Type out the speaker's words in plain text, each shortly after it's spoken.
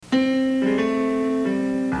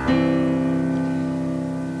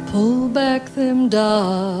back them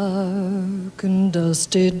dark and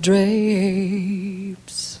dusty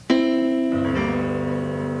drapes.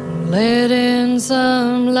 Let in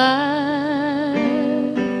some light.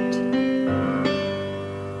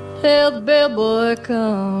 Tell the bellboy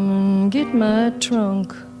come and get my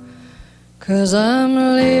trunk, 'cause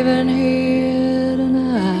I'm leaving here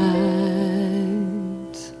tonight.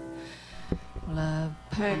 Well, I've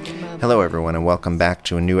packed my... Hello, everyone, and welcome back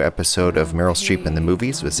to a new episode of Meryl Streep in the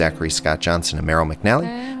Movies with Zachary Scott Johnson and Meryl McNally.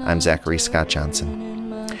 I'm Zachary Scott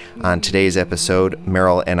Johnson. On today's episode,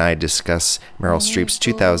 Meryl and I discuss Meryl Streep's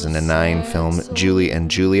 2009 film Julie and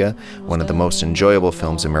Julia, one of the most enjoyable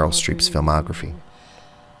films in Meryl Streep's filmography.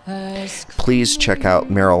 Please check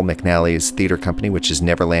out Meryl McNally's theater company, which is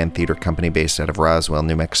Neverland Theater Company based out of Roswell,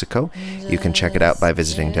 New Mexico. You can check it out by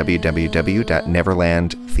visiting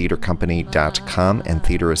www.neverlandtheatercompany.com, and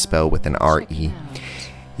theater is spelled with an R-E.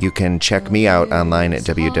 You can check me out online at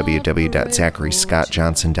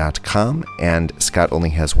www.zacharyscottjohnson.com, and Scott only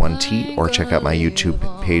has one T, or check out my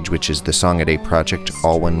YouTube page, which is The Song a Day Project,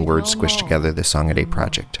 all one word squished together, The Song a Day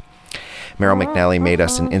Project. Meryl McNally made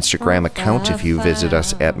us an Instagram account. If you visit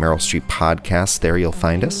us at Meryl Streep Podcast, there you'll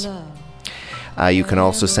find us. You can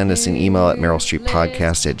also send us an email at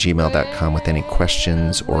merylstreeppodcast@gmail.com with any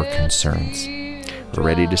questions or concerns. We're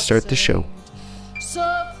ready to start the show.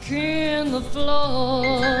 In the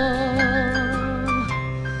floor,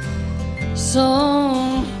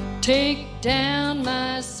 so take down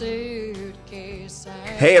my suitcase.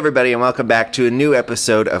 Hey everybody, and welcome back to a new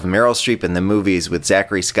episode of Meryl Streep in the Movies with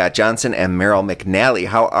Zachary Scott Johnson and Meryl McNally.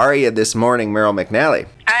 How are you this morning, Meryl McNally?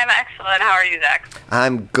 I'm excellent. How are you, Zach?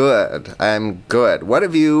 I'm good. What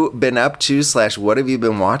have you been up to / what have you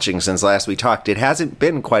been watching since last we talked? It hasn't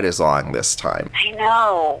been quite as long this time. I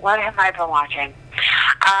know. What have I been watching?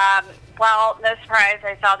 Well, no surprise,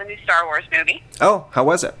 I saw the new Star Wars movie. Oh, how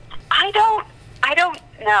was it? I don't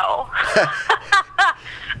know.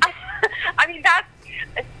 I mean,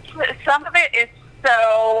 some of it is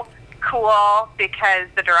so cool because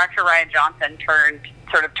the director, Rian Johnson, turned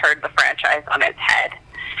the franchise on its head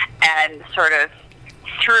and sort of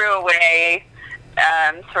threw away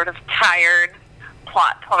sort of tired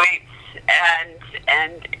plot points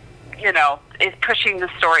and you know, is pushing the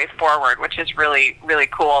story forward, which is really, really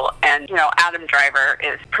cool. And, you know, Adam Driver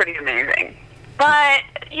is pretty amazing. But,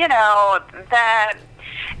 you know,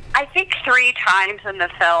 I think 3 times in the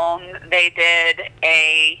film they did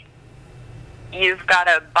you've got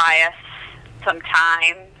to buy us some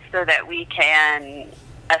time so that we can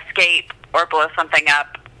escape or blow something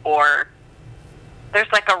up, or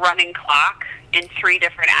there's like a running clock in 3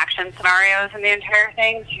 different action scenarios in the entire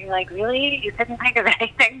thing. So you're like, really? You couldn't think of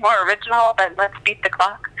anything more original than let's beat the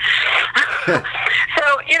clock?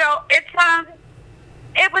 So, you know, it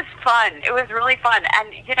was fun. It was really fun.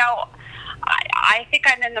 And, you know, I think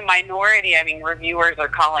I'm in the minority. I mean, reviewers are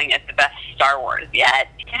calling it the best Star Wars yet.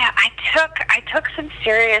 You know, I took some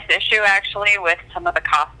serious issue, actually, with some of the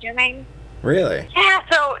costuming. Really? Yeah,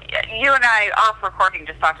 so you and I, off recording,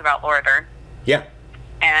 just talked about Laura Dern. Yeah.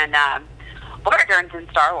 And, Laura Dern's in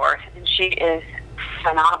Star Wars, and she is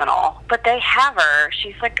phenomenal. But they have her,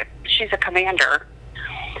 she's a commander,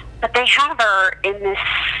 but they have her in this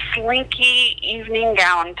slinky evening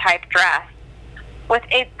gown type dress with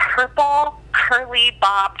a purple curly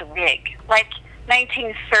bobbed wig, like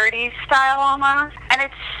 1930s style almost. And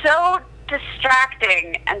it's so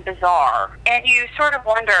distracting and bizarre. And you sort of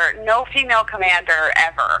wonder, no female commander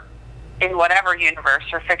ever, in whatever universe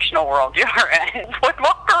or fictional world you're in, would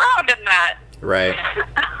walk around in that. Right.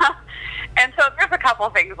 And so there's a couple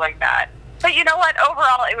things like that. But you know what?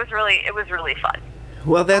 Overall, it was really fun.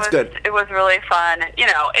 Well, that's good. It was really fun. You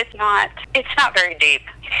know, it's not very deep.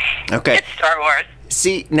 Okay. It's Star Wars.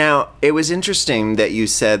 See, now, it was interesting that you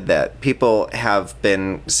said that people have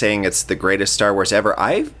been saying it's the greatest Star Wars ever.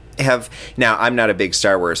 Now, I'm not a big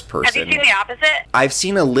Star Wars person. Have you seen the opposite? I've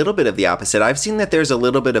seen a little bit of the opposite. I've seen that there's a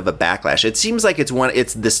little bit of a backlash. It seems like it's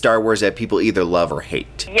the Star Wars that people either love or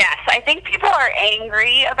hate. Yes, I think people are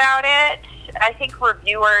angry about it. I think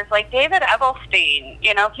reviewers, like David Edelstein,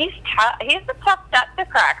 you know, he's a tough nut to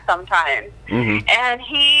crack sometimes. Mm-hmm. And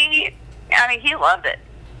he loved it.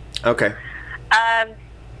 Okay.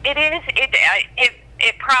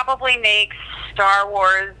 It probably makes Star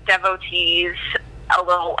Wars devotees a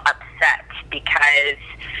little upset because,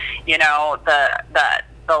 you know, the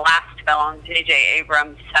last film, J.J.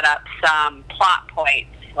 Abrams set up some plot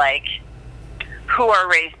points like who are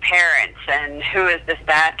Rey's parents and who is this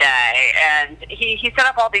bad guy, and he set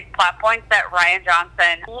up all these plot points that Rian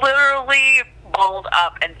Johnson literally balled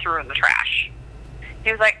up and threw in the trash.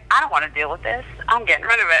 He was like, I don't want to deal with this. I'm getting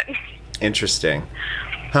rid of it. Interesting.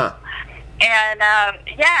 Huh. And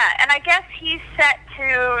and I guess he's set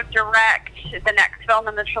to direct the next film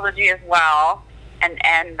in the trilogy as well, and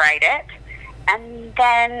write it. And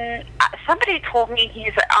then somebody told me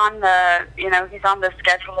he's on the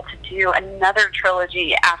schedule to do another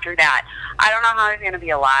trilogy after that. I don't know how he's going to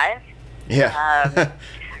be alive. Yeah.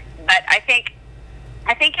 But I think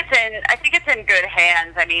it's in good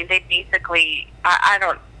hands. I mean, they basically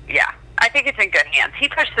I think it's in good hands. He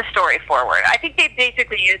pushed the story forward. I think they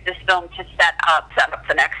basically used this film to set up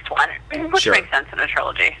the next one, which Sure. makes sense in a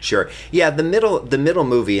trilogy. Sure. Yeah, the middle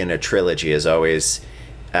movie in a trilogy is always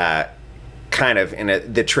kind of in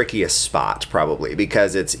the trickiest spot, probably,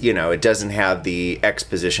 because it's, it doesn't have the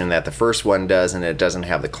exposition that the first one does, and it doesn't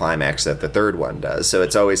have the climax that the third one does. So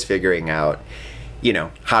it's always figuring out,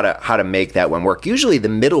 how to make that one work. Usually the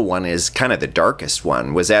middle one is kind of the darkest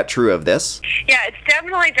one. Was that true of this? Yeah, it's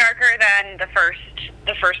definitely darker than the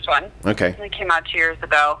first one. Okay. It came out 2 years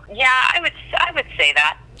ago. Yeah, I would say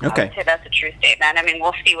that. Okay. I would say that's a true statement. I mean,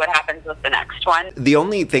 we'll see what happens with the next one. The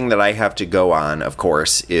only thing that I have to go on, of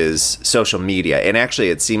course, is social media. And actually,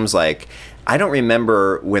 it seems like I don't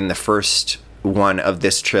remember when the first one of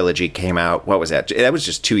this trilogy came out. What was that? That was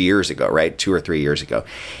just 2 years ago, right? 2 or 3 years ago.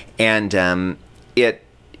 And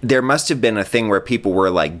there must have been a thing where people were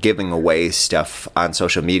like giving away stuff on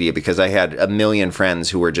social media, because I had a million friends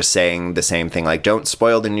who were just saying the same thing, like, don't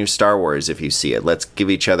spoil the new Star Wars if you see it. Let's give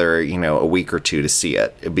each other, a week or two to see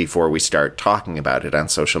it before we start talking about it on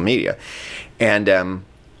social media. And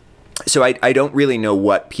so I don't really know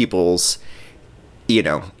what people's,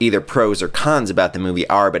 either pros or cons about the movie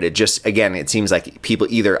are, but it just, again, it seems like people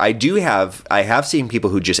I have seen people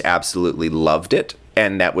who just absolutely loved it,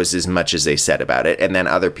 and that was as much as they said about it, and then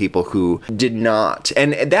other people who did not.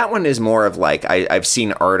 And that one is more of like, I've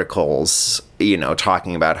seen articles,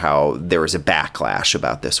 talking about how there was a backlash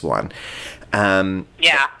about this one.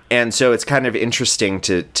 Yeah. And so it's kind of interesting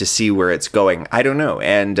to see where it's going. I don't know.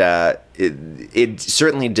 And it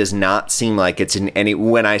certainly does not seem like it's in any...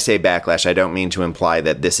 When I say backlash, I don't mean to imply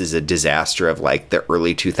that this is a disaster of like the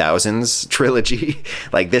early 2000s trilogy.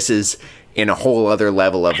 Like, this is in a whole other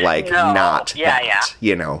level of like not that,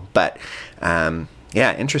 But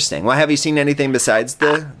interesting. Well, have you seen anything besides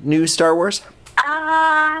the new Star Wars?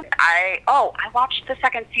 I watched the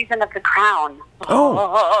second season of The Crown.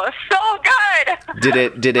 Oh, so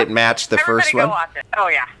good. Did it match the first one? Go watch it. Oh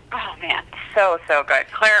yeah. Oh man, so good.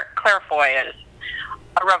 Claire Foy is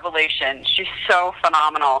a revelation. She's so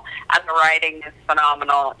phenomenal, and the writing is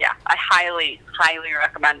phenomenal. Yeah, I highly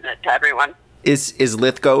recommend it to everyone. Is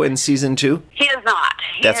Lithgow in season 2? He is not.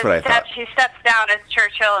 That's what I thought. He steps down as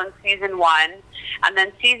Churchill in season 1, and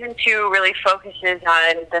then season 2 really focuses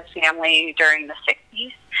on the family during the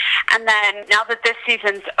 60s. And then now that this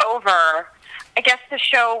season's over, I guess the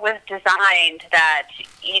show was designed that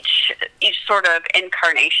each sort of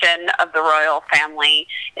incarnation of the royal family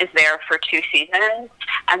is there for 2 seasons,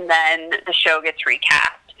 and then the show gets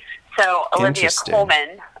recast. So Olivia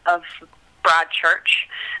Colman of Broadchurch,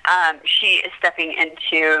 she is stepping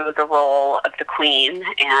into the role of the Queen,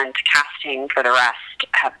 and casting for the rest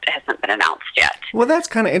hasn't been announced yet. Well, that's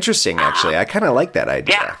kind of interesting, actually. I kind of like that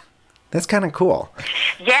idea. Yeah. That's kind of cool.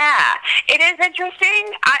 Yeah, it is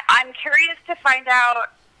interesting. I'm curious to find out.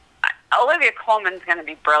 Olivia Colman's going to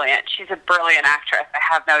be brilliant. She's a brilliant actress. I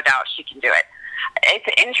have no doubt she can do it.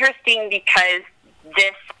 It's interesting because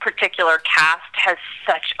this particular cast has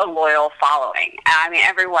such a loyal following. I mean,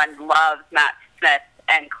 everyone loves Matt Smith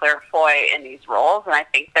and Claire Foy in these roles, and I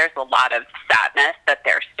think there's a lot of sadness that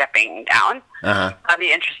they're stepping down. Uh-huh. It'll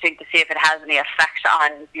be interesting to see if it has any effect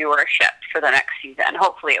on viewership for the next season.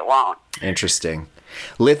 Hopefully it won't. Interesting.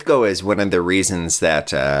 Lithgow is one of the reasons that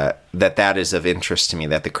that is of interest to me,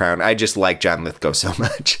 that The Crown... I just like John Lithgow so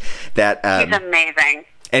much. That he's amazing.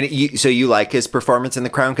 And so you like his performance in The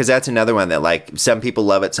Crown? Because that's another one that, like, some people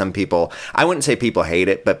love it, some people... I wouldn't say people hate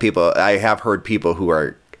it, but I have heard people who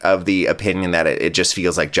are of the opinion that it just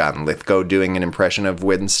feels like John Lithgow doing an impression of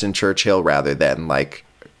Winston Churchill rather than, like,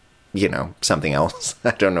 something else.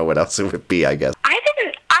 I don't know what else it would be, I guess. I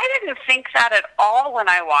didn't think that at all when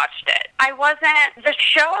I watched it. The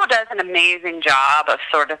show does an amazing job of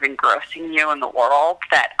sort of engrossing you in the world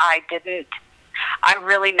that I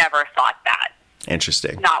really never thought that.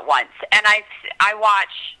 Interesting. Not once. And I watch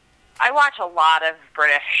a lot of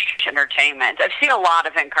British entertainment. I've seen a lot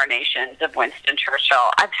of incarnations of Winston Churchill.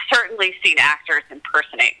 I've certainly seen actors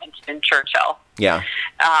impersonate Winston Churchill. Yeah.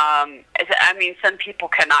 I mean, some people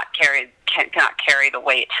cannot carry the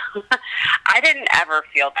weight. I didn't ever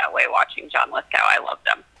feel that way watching John Lithgow. I loved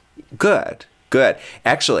him. Good.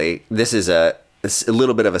 Actually, this is a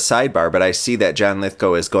little bit of a sidebar, but I see that John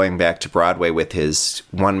Lithgow is going back to Broadway with his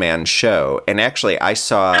one-man show. And actually, I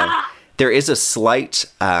saw there is a slight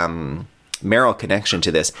Meryl connection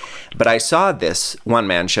to this, but I saw this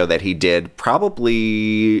one-man show that he did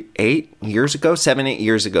probably 7, 8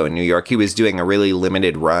 years ago in New York. He was doing a really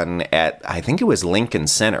limited run at, I think it was Lincoln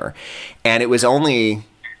Center, and it was only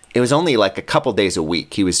like a couple days a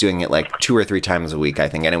week. He was doing it like 2 or 3 times a week, I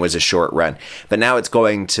think, and it was a short run. But now it's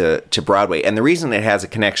going to Broadway. And the reason it has a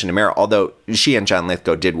connection to Meryl, although she and John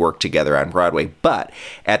Lithgow did work together on Broadway, but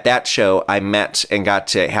at that show, I met and got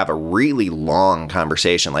to have a really long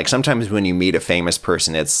conversation. Like sometimes when you meet a famous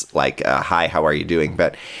person, it's like, hi, how are you doing?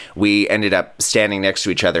 But we ended up standing next to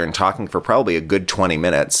each other and talking for probably a good 20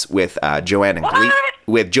 minutes with Joanna Gleason.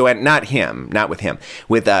 With Joanna,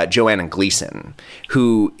 with Joanna Gleason,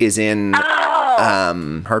 who is in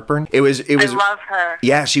Heartburn. It was. I love her.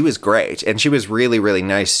 Yeah, she was great, and she was really, really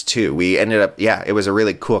nice too. We ended up, it was a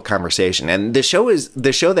really cool conversation. And the show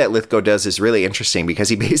that Lithgow does is really interesting because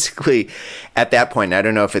he basically, at that point, I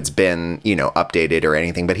don't know if it's been updated or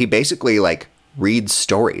anything, but he basically like reads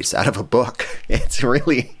stories out of a book. It's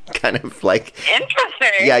really kind of like interesting.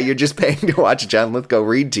 Yeah, you're just paying to watch John Lithgow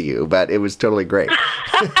read to you, but it was totally great.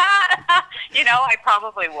 I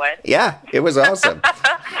probably would. Yeah, it was awesome.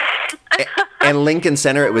 And Lincoln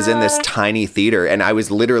Center, it was in this tiny theater, and I was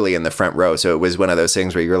literally in the front row, so it was one of those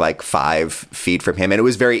things where you're like 5 feet from him, and it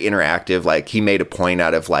was very interactive. Like, he made a point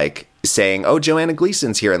out of like saying, oh, Joanna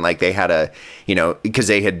Gleason's here, and like they had because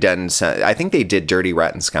they had done I think they did Dirty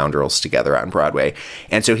Rotten Scoundrels together on Broadway,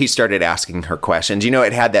 and so he started asking her questions.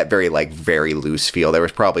 It had that very loose feel. There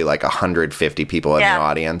was probably like 150 people in the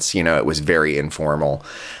audience. It was very informal,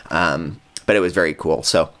 but it was very cool.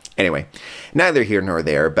 So anyway, neither here nor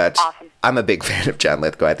there, but awesome. I'm a big fan of John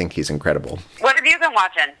Lithgow. I think he's incredible. What have you been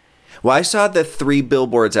watching? Well, I saw the 3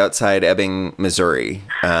 Billboards Outside Ebbing, Missouri.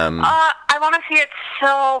 I want to see it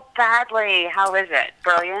so badly. How is it?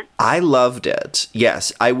 Brilliant? I loved it.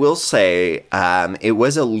 Yes, I will say it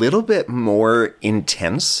was a little bit more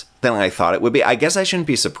intense than I thought it would be. I guess I shouldn't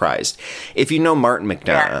be surprised. If you know Martin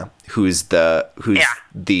McDonagh, who's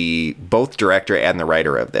the both director and the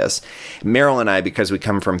writer of this, Meryl and I, because we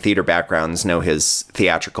come from theater backgrounds, know his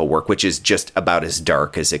theatrical work, which is just about as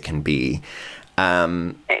dark as it can be.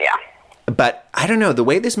 But I don't know, the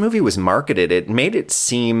way this movie was marketed, it made it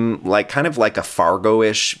seem like kind of like a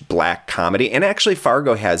Fargo-ish black comedy. And actually,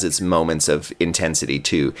 Fargo has its moments of intensity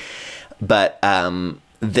too. But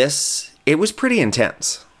it was pretty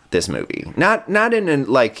intense, this movie. Not in a,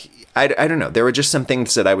 like, I don't know. There were just some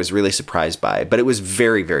things that I was really surprised by, but it was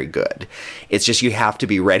very, very good. It's just you have to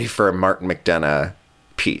be ready for a Martin McDonagh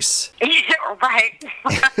piece. Right.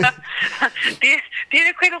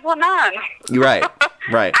 The Queen of Lebanon.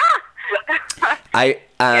 Right.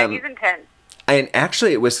 He's intense. And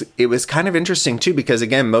actually, it was kind of interesting too, because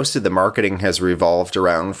again, most of the marketing has revolved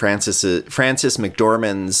around Frances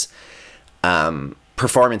McDormand's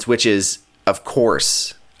performance, which is, of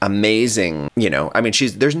course, amazing.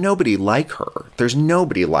 There's nobody like her.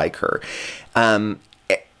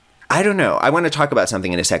 I don't know. I want to talk about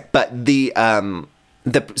something in a sec, but the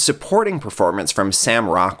supporting performance from Sam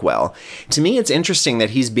Rockwell, to me, it's interesting that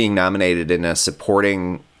he's being nominated in a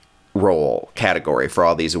supporting role category for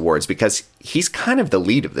all these awards, because he's kind of the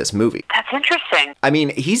lead of this movie. That's interesting. I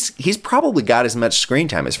mean, he's probably got as much screen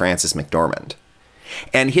time as Frances McDormand.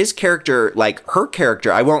 And his character, like her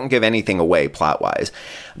character, I won't give anything away plot-wise,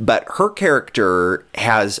 but her character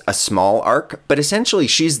has a small arc, but essentially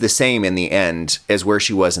she's the same in the end as where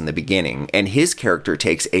she was in the beginning. And his character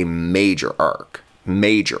takes a major arc.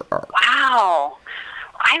 Wow.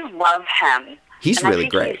 I love him. He's really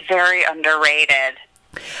great. He's very underrated.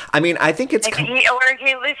 I mean, I think it's... he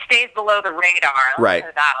at least stays below the radar. Right. Put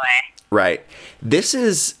it that way. Right. This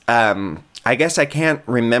is... I guess I can't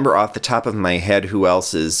remember off the top of my head who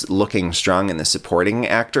else is looking strong in the supporting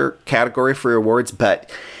actor category for awards, but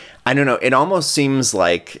I don't know. It almost seems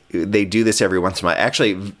like they do this every once in a while.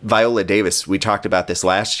 Actually, Viola Davis, we talked about this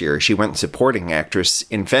last year. She went supporting actress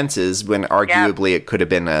in Fences when arguably it could have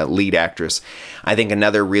been a lead actress. I think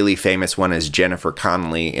another really famous one is Jennifer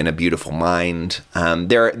Connelly in A Beautiful Mind.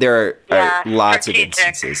 There are lots of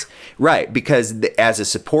instances. Right, because as a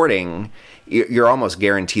supporting... You're almost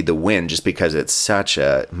guaranteed the win just because it's such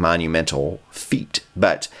a monumental feat.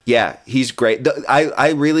 But yeah, he's great. I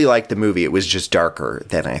really liked the movie. It was just darker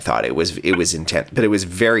than I thought. It was intense, but it was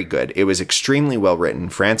very good. It was extremely well written.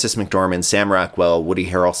 Frances McDormand, Sam Rockwell, Woody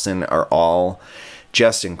Harrelson are all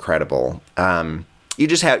just incredible.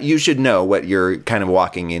 You should know what you're kind of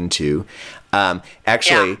walking into.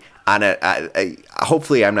 Actually,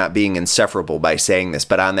 hopefully I'm not being insufferable by saying this,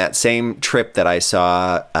 but on that same trip that I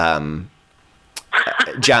saw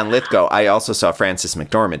John Lithgow, I also saw Frances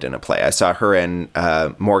McDormand in a play. I saw her and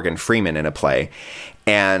Morgan Freeman in a play.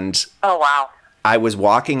 And Oh, wow. I was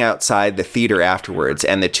walking outside the theater afterwards,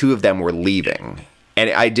 and the two of them were leaving. And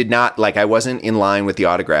I did not, I wasn't in line with the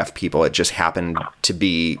autograph people. It just happened to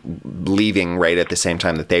be leaving right at the same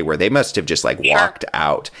time that they were. They must have just, walked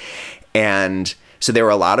out. And so there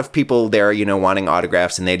were a lot of people there, wanting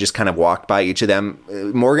autographs, and they just kind of walked by each of them.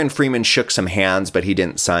 Morgan Freeman shook some hands, but he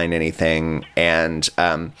didn't sign anything. And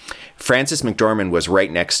Frances McDormand was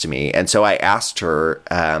right next to me. And so I asked her,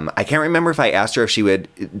 I can't remember if I asked her if she would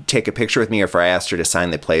take a picture with me or if I asked her to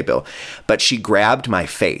sign the playbill. But she grabbed my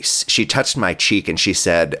face. She touched my cheek and she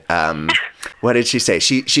said, what did she say?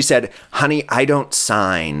 She said, "Honey, I don't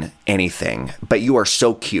sign anything, but you are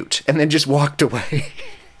so cute." And then just walked away.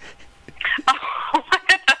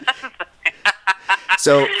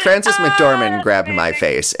 So Frances McDormand grabbed my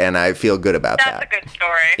face, and I feel good about that. That's a good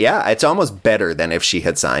story. Yeah, it's almost better than if she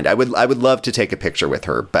had signed. I would love to take a picture with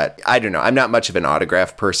her, but I don't know. I'm not much of an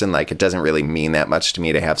autograph person. It doesn't really mean that much to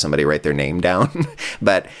me to have somebody write their name down.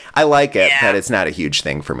 But I like it, but it's not a huge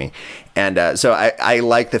thing for me. And so I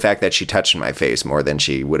like the fact that she touched my face more than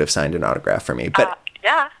she would have signed an autograph for me. But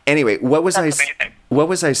anyway, what was I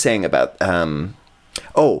saying about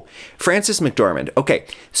Frances McDormand. Okay,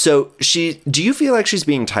 so do you feel like she's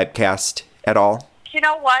being typecast at all? You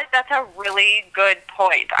know what? That's a really good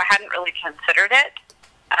point. I hadn't really considered it.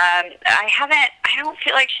 I don't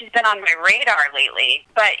feel like she's been on my radar lately,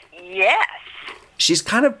 but yes. She's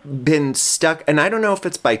kind of been stuck, and I don't know if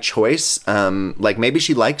it's by choice. Maybe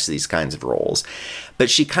she likes these kinds of roles, but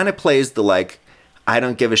she kind of plays the I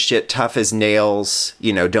don't give a shit, tough as nails,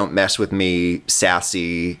 don't mess with me,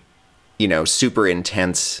 sassy, super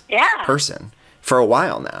intense person for a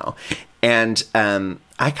while now. And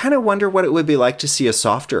I kind of wonder what it would be like to see a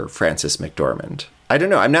softer Frances McDormand. I don't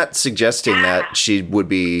know. I'm not suggesting that she would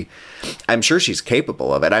be. I'm sure she's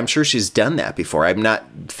capable of it. I'm sure she's done that before. I'm not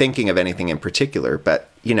thinking of anything in particular,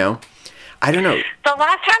 but, I don't know. The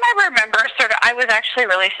last time I remember, I was actually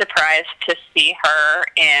really surprised to see her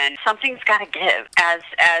in Something's Gotta Give as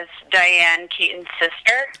Diane Keaton's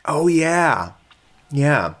sister. Oh, yeah.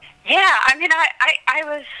 Yeah. Yeah, I mean, I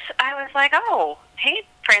was like, oh, hey,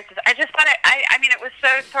 Frances. I just thought it was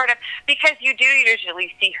so sort of, because you do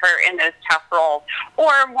usually see her in those tough roles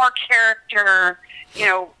or more character,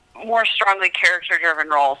 more strongly character-driven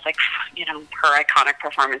roles, her iconic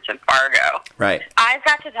performance in Fargo. Right. I've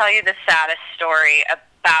got to tell you the saddest story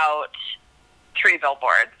about Three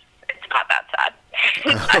Billboards. It's not that sad.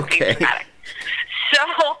 Okay. Dramatic.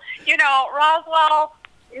 So, Roswell.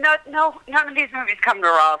 No, none of these movies come to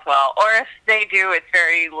Roswell, or if they do, it's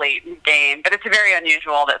very late in the game. But it's very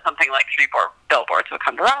unusual that something like Three Billboards would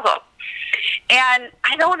come to Roswell. And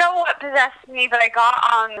I don't know what possessed me, but I got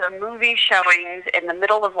on the movie showings in the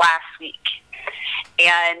middle of last week,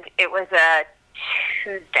 and it was a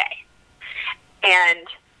Tuesday, and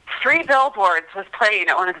Three Billboards was playing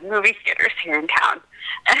at one of the movie theaters here in town.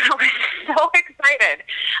 And I was so excited.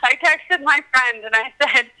 I texted my friend and I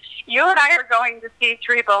said, "You and I are going to see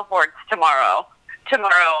Three Billboards tomorrow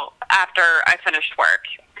after I finished work."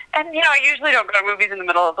 And, I usually don't go to movies in the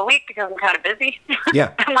middle of the week because I'm kind of busy.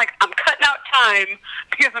 Yeah. I'm cutting out time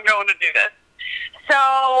because I'm going to do this.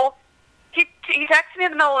 So he texted me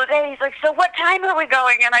in the middle of the day. He's like, "So what time are we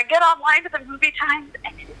going?" And I get online to the movie times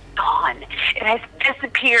and it's gone. It has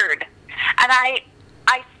disappeared. And I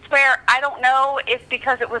swear, I don't know if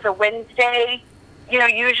because it was a Wednesday.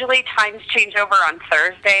 Usually times change over on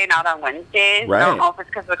Thursday, not on Wednesdays. Right. I don't know if it's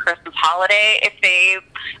because of the Christmas holiday, if they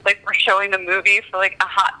were showing the movie for a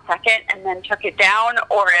hot second and then took it down,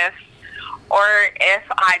 or if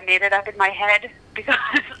I made it up in my head because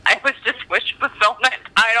I was just wish fulfillment.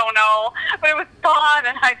 I don't know, but it was gone,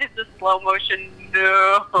 and I did the slow motion.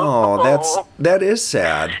 No. Oh, that is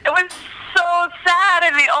sad. It was so sad,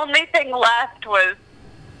 and the only thing left was,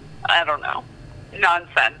 I don't know,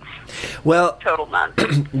 nonsense. Well, total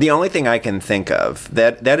nonsense. The only thing I can think of,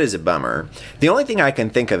 that is a bummer. The only thing I can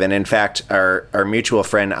think of, and in fact, our mutual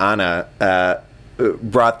friend Anna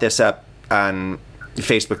brought this up on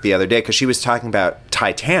Facebook the other day because she was talking about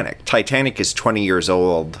Titanic. Titanic is 20 years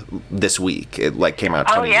old this week. It came out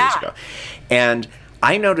 20 years ago. And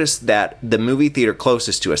I noticed that the movie theater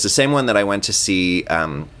closest to us, the same one that I went to see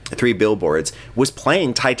Three Billboards, was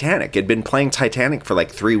playing Titanic. It'd been playing Titanic for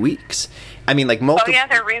 3 weeks. I mean, multiple... Oh, yeah,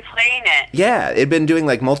 they're replaying it. Yeah, it'd been doing,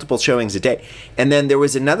 multiple showings a day. And then there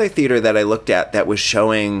was another theater that I looked at that was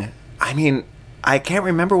showing... I mean, I can't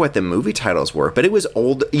remember what the movie titles were, but it was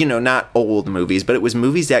old, not old movies, but it was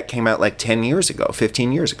movies that came out like 10 years ago,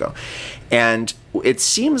 15 years ago. And it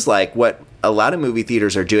seems like what a lot of movie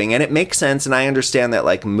theaters are doing, and it makes sense, and I understand that,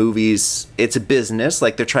 like, movies, it's a business,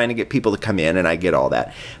 like, they're trying to get people to come in, and I get all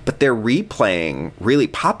that, but they're replaying really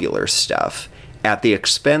popular stuff at the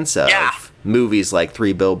expense of movies like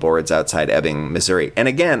Three Billboards Outside Ebbing, Missouri. And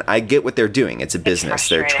again, I get what they're doing. It's a business.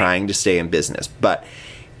 They're trying to stay in business, but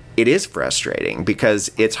it is frustrating because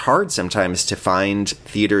it's hard sometimes to find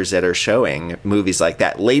theaters that are showing movies like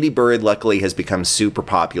that. Lady Bird, luckily, has become super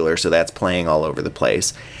popular, so that's playing all over the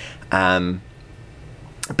place. But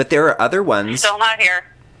there are other ones. Still not here.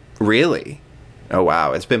 Really? Oh,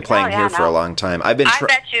 wow. It's been playing here for a long time. I bet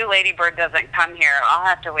you Lady Bird doesn't come here. I'll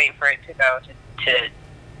have to wait for it to go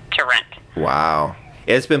to rent. Wow.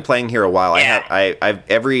 It's been playing here a while. Yeah. I've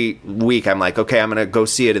every week I'm like, okay, I'm going to go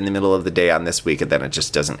see it in the middle of the day on this week, and then it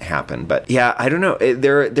just doesn't happen. But yeah, I don't know.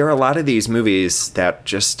 There are a lot of these movies that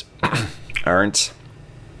just aren't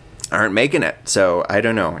making it. So I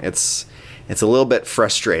don't know. It's a little bit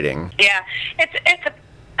frustrating. Yeah, it's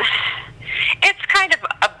kind of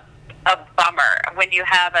a bummer when you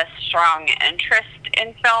have a strong interest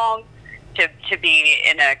in film to be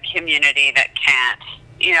in a community that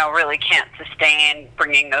really can't sustain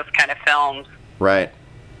bringing those kind of films. Right.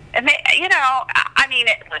 And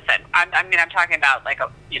listen, I'm talking about like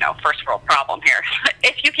a first world problem here,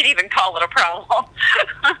 if you can even call it a problem.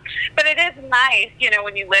 But it is nice,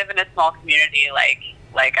 when you live in a small community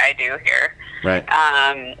like I do here. Right.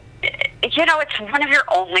 It's one of your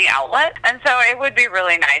only outlets, and so it would be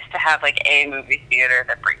really nice to have like a movie theater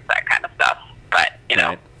that brings that kind of stuff. But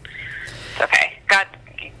right. It's okay.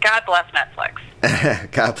 God bless Netflix.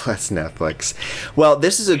 God bless Netflix. Well,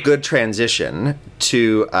 this is a good transition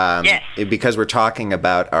to because we're talking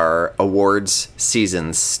about our awards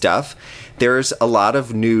season stuff. There's a lot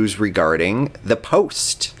of news regarding The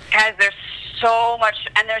Post. Guys, there's so much,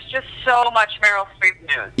 and there's just so much Meryl Streep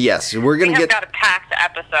news. Yes, we have got a packed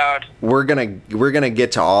episode. We're gonna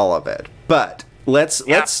get to all of it, but let's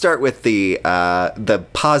start with the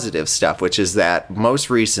positive stuff, which is that most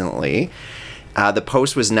recently, The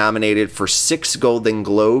Post was nominated for 6 Golden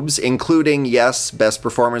Globes, including Best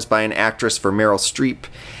Performance by an Actress for Meryl Streep,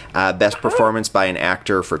 Best Performance by an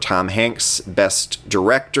Actor for Tom Hanks, Best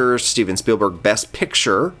Director Steven Spielberg, Best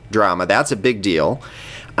Picture Drama. That's a big deal.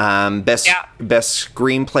 Best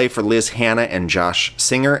Screenplay for Liz Hannah and Josh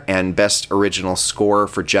Singer, and Best Original Score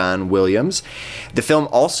for John Williams. The film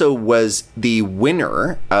also was the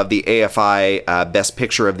winner of the AFI Best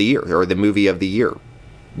Picture of the Year, or the Movie of the Year,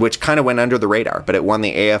 which kind of went under the radar, but it won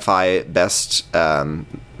the AFI Best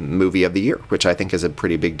Movie of the Year, which I think is a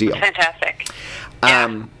pretty big deal. Fantastic.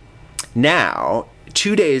 Now,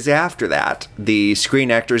 2 days after that, the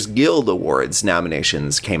Screen Actors Guild Awards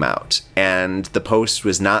nominations came out, and The Post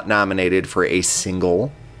was not nominated for a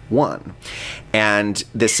single one. And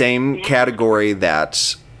the same category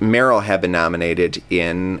that Meryl had been nominated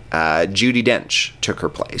in, Judi Dench took her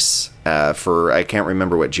place for, I can't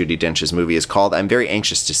remember what Judi Dench's movie is called. I'm very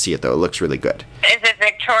anxious to see it, though. It looks really good. Is it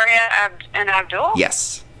Victoria and Abdul?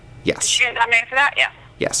 Yes. Is she nominated for that? Yeah.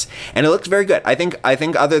 Yes, and it looked very good. I think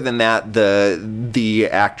other than that, the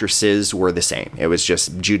actresses were the same. It was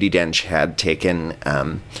just Judi Dench had taken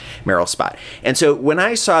Meryl's spot. And so when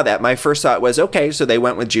I saw that, my first thought was, okay, so they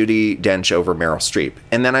went with Judi Dench over Meryl Streep.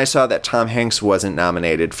 And then I saw that Tom Hanks wasn't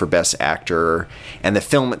nominated for Best Actor, and the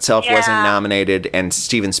film itself wasn't nominated, and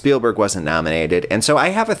Steven Spielberg wasn't nominated. And so I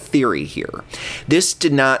have a theory here. This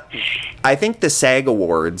did not... I think the SAG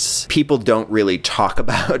Awards, people don't really talk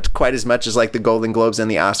about quite as much as like the Golden Globes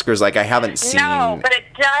and the Oscars. Like, I haven't seen... No, but it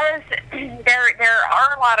does... There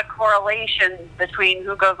are a lot of correlations between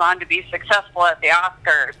who goes on to be successful at the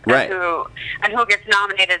Oscars and who gets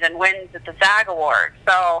nominated and wins at the SAG Awards.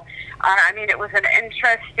 So, it was an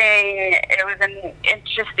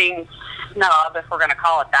interesting snub, if we're going to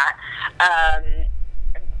call it that,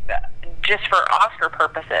 just for Oscar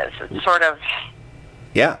purposes. It's sort of...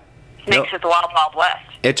 Yeah. Makes it the Wild Wild West.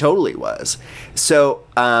 It totally was. So,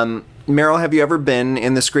 Meryl, have you ever been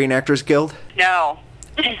in the Screen Actors Guild? No,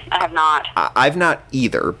 I have not. I've not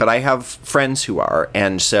either, but I have friends who are.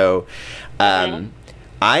 And so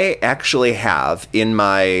I actually have in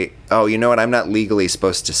my... Oh, you know what? I'm not legally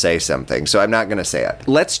supposed to say something, so I'm not going to say it.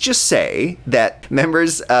 Let's just say that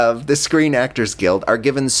members of the Screen Actors Guild are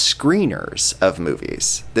given screeners of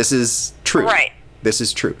movies. This is true. Right. This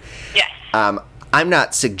is true. Yes. I'm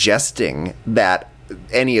not suggesting that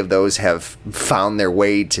any of those have found their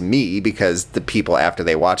way to me because the people after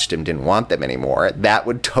they watched them didn't want them anymore. That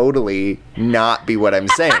would totally not be what I'm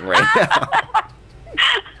saying right now.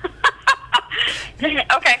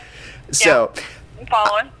 Okay. So I'm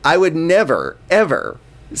following. I would never, ever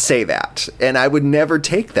say that. And I would never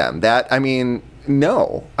take them.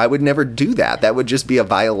 No, I would never do that. That would just be a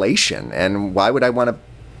violation. And why would I want to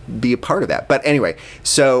be a part of that? But anyway,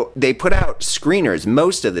 so they put out screeners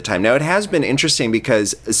most of the time. Now, it has been interesting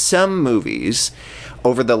because some movies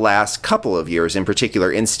over the last couple of years in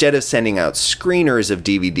particular, instead of sending out screeners of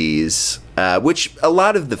DVDs, which a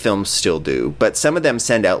lot of the films still do, but some of them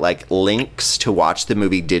send out like links to watch the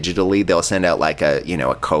movie digitally. They'll send out like a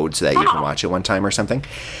code so that you can watch it one time or something.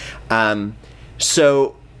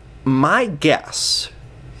 So my guess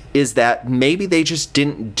is that maybe they just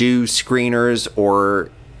didn't do screeners or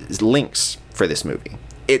links for this movie.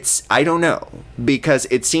 I don't know, because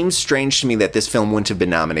it seems strange to me that this film wouldn't have been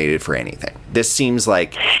nominated for anything. This seems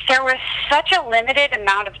like there was such a limited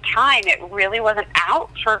amount of time. It really wasn't out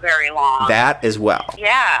for very long. That as well.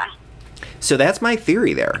 Yeah. So that's my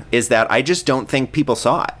theory there, is that I just don't think people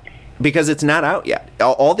saw it because it's not out yet.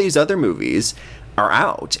 All these other movies are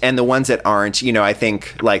out, and the ones that aren't, I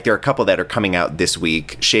think like there are a couple that are coming out this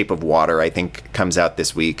week. Shape of Water, I think, comes out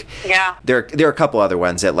this week. Yeah. There are a couple other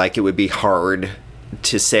ones that like it would be hard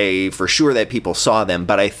to say for sure that people saw them,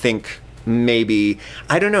 but I think maybe,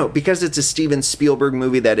 I don't know, because it's a Steven Spielberg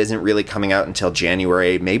movie that isn't really coming out until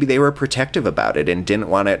January, maybe they were protective about it and didn't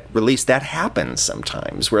want it released. That happens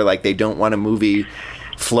sometimes, where like they don't want a movie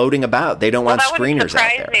floating about. They don't want screeners out there. That wouldn't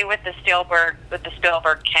surprise me with the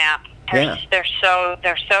Spielberg camp. They're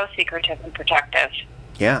so secretive and protective.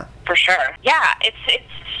 Yeah. For sure. Yeah, it's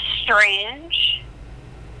strange.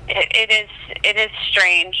 It is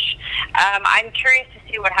strange. I'm curious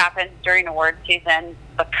to see what happens during award season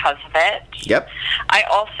because of it. Yep.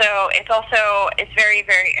 It's very,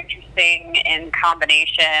 very interesting in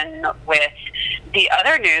combination with the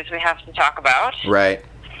other news we have to talk about. Right.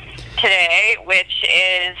 Today, which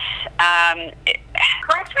is,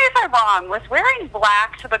 correct me if I'm wrong, was wearing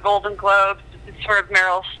black to the Golden Globes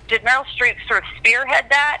did Meryl Streep sort of spearhead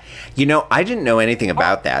that? I didn't know anything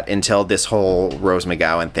about that until this whole Rose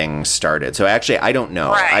McGowan thing started. So actually, I don't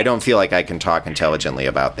know. Right. I don't feel like I can talk intelligently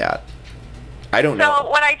about that. I don't know. So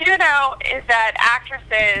what I do know is that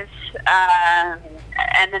actresses,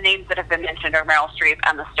 and the names that have been mentioned are Meryl Streep,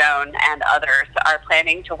 Emma Stone, and others, are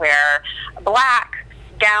planning to wear black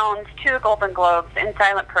gowns to the Golden Globes in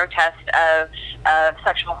silent protest of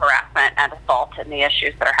sexual harassment and assault and the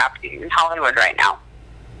issues that are happening in Hollywood right now.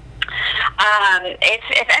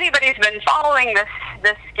 If anybody's been following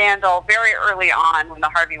this scandal, very early on when the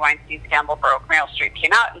Harvey Weinstein scandal broke, Meryl Streep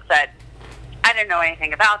came out and said, I didn't know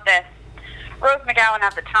anything about this. Rose McGowan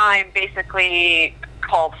at the time basically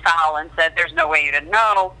called foul and said, there's no way you didn't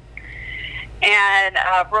know. And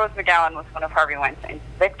Rose McGowan was one of Harvey Weinstein's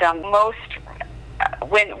victims.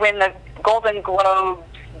 When the Golden Globes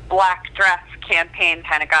black dress campaign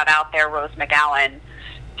kind of got out there, Rose McGowan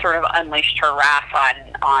sort of unleashed her wrath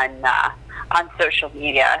on social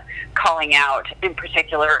media, calling out, in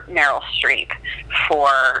particular, Meryl Streep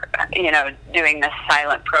for doing this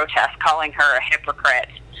silent protest, calling her a hypocrite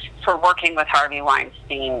for working with Harvey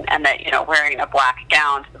Weinstein, and that wearing a black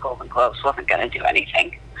gown to the Golden Globes wasn't going to do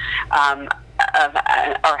anything or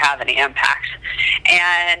have any impact.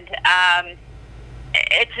 And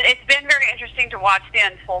it's been very interesting to watch the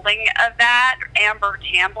unfolding of that. Amber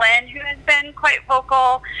Tamblyn, who has been quite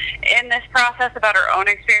vocal in this process about her own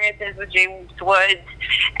experiences with James Woods,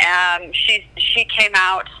 she came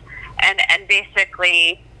out and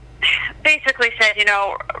basically said,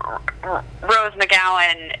 Rose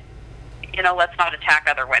McGowan, let's not attack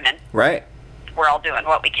other women. Right. We're all doing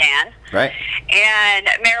what we can. Right. And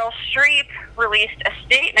Meryl Streep released a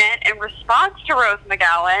statement in response to Rose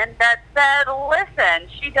McGowan that said, listen,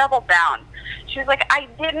 she doubled down. She was like, I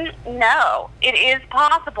didn't know. It is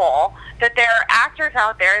possible that there are actors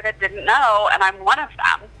out there that didn't know, and I'm one of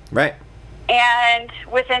them. Right. And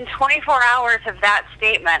within 24 hours of that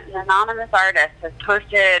statement, an anonymous artist has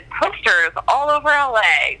posted posters all over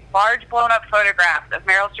LA, large blown-up photographs of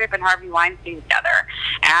Meryl Streep and Harvey Weinstein together,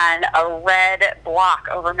 and a red block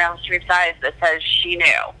over Meryl Streep's eyes that says she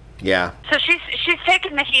knew. Yeah. So she's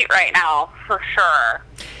taking the heat right now, for sure.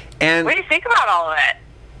 And what do you think about all of it?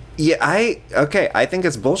 Yeah, I think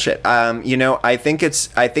it's bullshit. I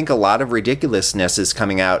think a lot of ridiculousness is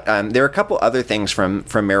coming out. There are a couple other things from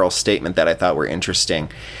Meryl's statement that I thought were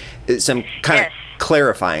interesting. Some kind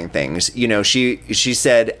clarifying things. You know, she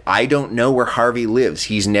said, "I don't know where Harvey lives.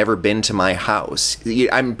 He's never been to my house."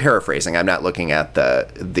 I'm paraphrasing. I'm not looking at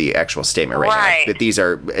the actual statement right now. But these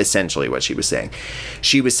are essentially what she was saying.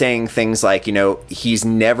 She was saying things like, you know,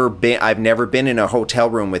 I've never been in a hotel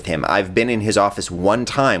room with him. I've been in his office one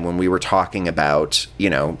time when we were talking about,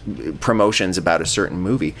 you know, promotions about a certain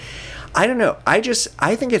movie. I don't know. I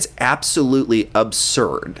think it's absolutely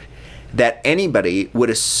absurd that anybody would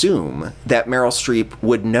assume that Meryl Streep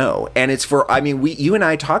would know. And it's you and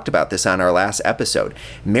I talked about this on our last episode.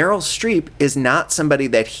 Meryl Streep is not somebody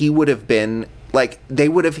that he would have been, like, they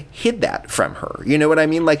would have hid that from her. You know what I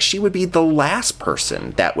mean? Like, she would be the last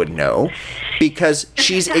person that would know, because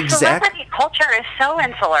she's celebrity culture is so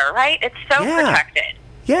insular, right? It's so protected.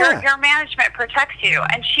 Yeah. Your management protects you,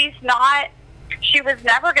 and she was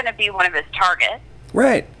never going to be one of his targets.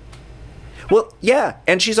 Right. Well, yeah,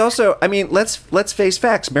 and she's also, I mean, let's face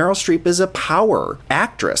facts. Meryl Streep is a power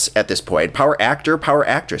actress at this point. Power actor, power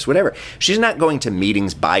actress, whatever. She's not going to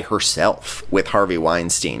meetings by herself with Harvey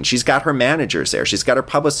Weinstein. She's got her managers there. She's got her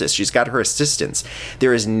publicists. She's got her assistants.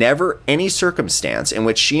 There is never any circumstance in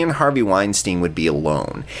which she and Harvey Weinstein would be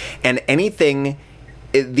alone. And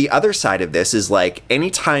the other side of this is, like,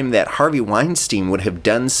 anytime that Harvey Weinstein would have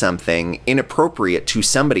done something inappropriate to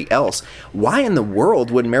somebody else, why in the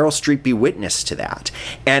world would Meryl Streep be witness to that?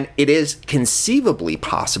 And it is conceivably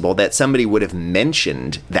possible that somebody would have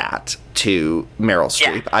mentioned that to Meryl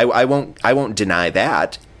Streep. Yeah. I won't deny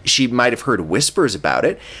that. She might have heard whispers about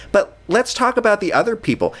it. But let's talk about the other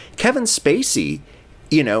people. Kevin Spacey,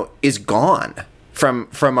 you know, is gone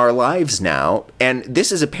from our lives now, and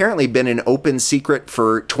this has apparently been an open secret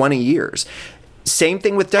for 20 years. Same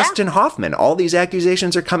thing with Dustin Hoffman. All these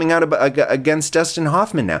accusations are coming out against Dustin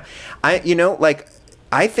Hoffman now. I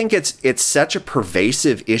think it's such a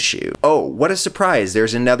pervasive issue. Oh, what a surprise!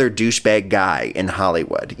 There's another douchebag guy in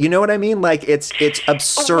Hollywood. You know what I mean? Like, it's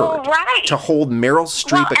absurd to hold Meryl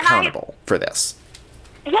Streep accountable for this.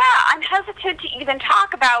 Yeah, I'm hesitant to even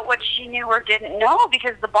talk about what she knew or didn't know,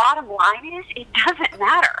 because the bottom line is it doesn't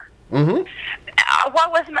matter. Mm-hmm.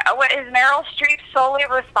 What is Meryl Streep solely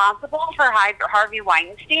responsible for Harvey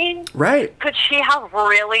Weinstein? Right. Could she have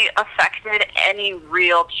really affected any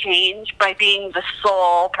real change by being the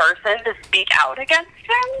sole person to speak out against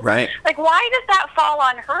him? Right. Like, why does that fall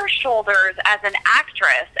on her shoulders as an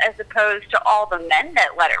actress as opposed to all the men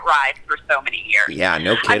that let it ride for so many years? Yeah,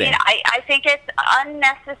 no kidding. I mean, I think it's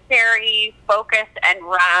unnecessary focus and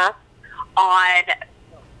wrath on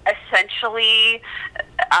essentially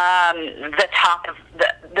the top of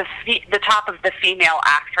the top of the female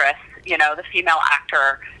actress, you know, the female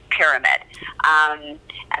actor pyramid, and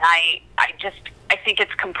I think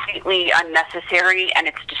it's completely unnecessary, and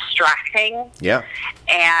it's distracting. Yeah.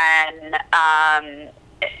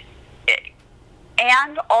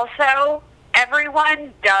 And also,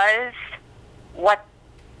 everyone does what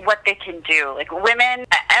they can do. Like, women,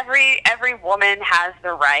 every woman has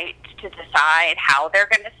the right to decide how they're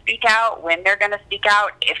going to speak out, when they're going to speak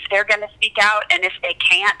out, if they're going to speak out, and if they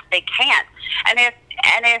can't, they can't. And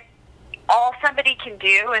if all somebody can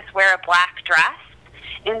do is wear a black dress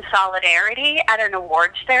in solidarity at an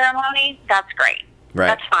awards ceremony, that's great. Right.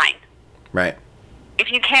 That's fine. Right.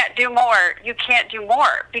 If you can't do more, you can't do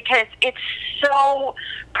more, because it's so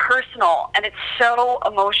personal, and it's so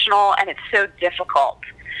emotional, and it's so difficult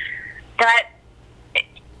that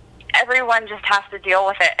everyone just has to deal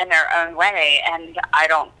with it in their own way. And I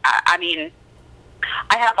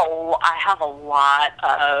have a lot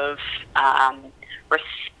of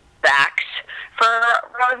respect for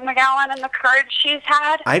Rose McGowan and the courage she's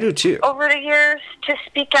had. I do too. Over the years to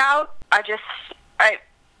speak out. I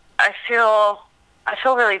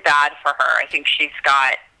feel really bad for her. I think she's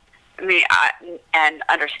got, and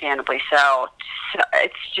understandably so.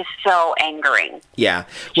 It's just so angering. Yeah,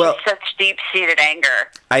 well, such deep-seated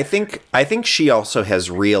anger. I think she also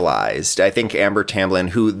has realized. I think Amber Tamblyn,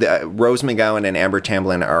 Rose McGowan and Amber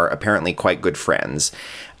Tamblyn are apparently quite good friends.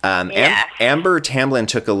 Yes. Amber Tamblyn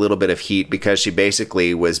took a little bit of heat because she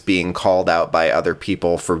basically was being called out by other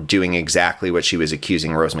people for doing exactly what she was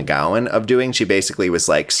accusing Rose McGowan of doing. She basically was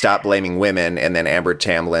like, stop blaming women, and then Amber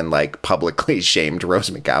Tamblyn like publicly shamed Rose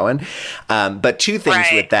McGowan. But two things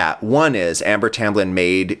with that. One is Amber Tamblyn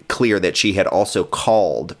made clear that she had also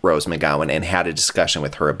called Rose McGowan and had a discussion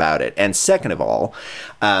with her about it. And second of all,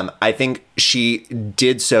 I think she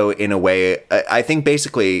did so in a way, I think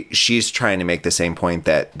basically she's trying to make the same point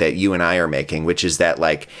that you and I are making, which is that,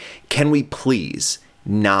 like, can we please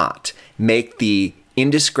not make the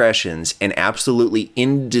indiscretions and absolutely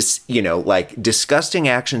disgusting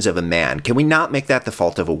actions of a man, can we not make that the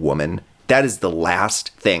fault of a woman? That is the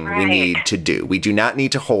last thing we Right. need to do. We do not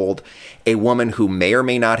need to hold a woman who may or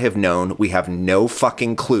may not have known. We have no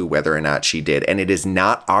fucking clue whether or not she did, and it is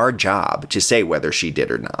not our job to say whether she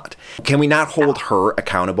did or not. Can we not hold her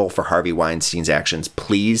accountable for Harvey Weinstein's actions,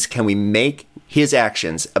 please? Can we make his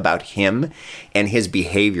actions about him and his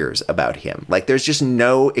behaviors about him? Like, there's just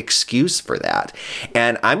no excuse for that.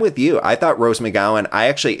 And I'm with you. I thought Rose McGowan,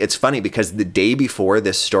 it's funny because the day before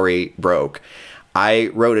this story broke, I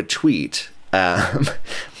wrote a tweet.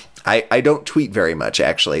 I don't tweet very much,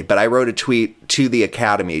 actually, but I wrote a tweet to the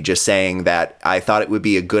Academy just saying that I thought it would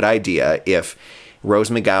be a good idea if Rose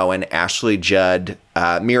McGowan, Ashley Judd,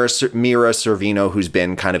 Mira Sorvino, who's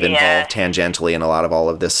been kind of involved tangentially in a lot of all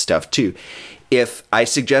of this stuff too, if I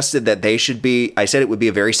suggested that they should be, I said it would be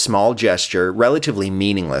a very small gesture, relatively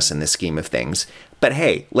meaningless in the scheme of things. But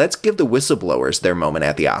hey, let's give the whistleblowers their moment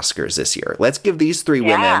at the Oscars this year. Let's give these three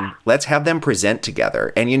women, let's have them present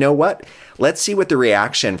together. And you know what? Let's see what the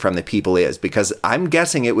reaction from the people is, because I'm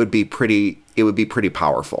guessing it would be pretty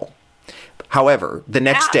powerful. However, the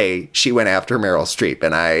next day she went after Meryl Streep,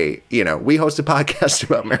 and we host a podcast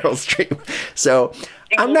about Meryl Streep. So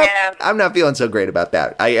I'm not feeling so great about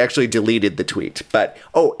that. I actually deleted the tweet. But,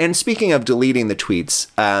 and speaking of deleting the tweets,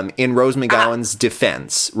 in Rose McGowan's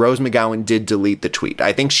defense, Rose McGowan did delete the tweet.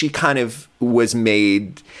 I think she kind of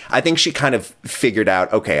figured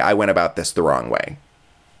out, okay, I went about this the wrong way.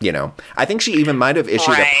 I think she even might have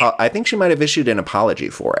issued an apology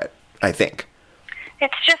for it. I think.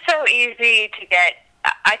 It's just so easy to get,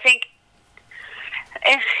 I think,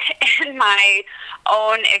 in my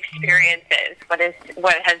own experiences,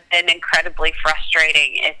 what has been incredibly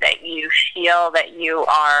frustrating is that you feel that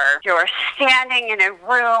you're standing in a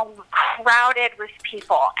room crowded with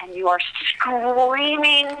people and you are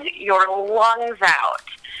screaming your lungs out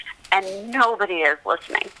and nobody is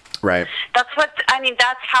listening. Right. That's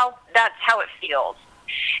how it feels.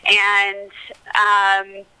 And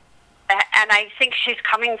I think she's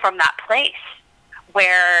coming from that place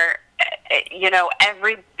where,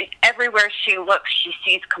 everywhere she looks, she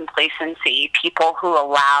sees complacency, people who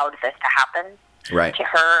allowed this to happen to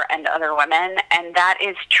her and other women. And that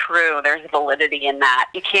is true. There's validity in that.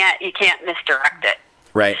 You can't misdirect it.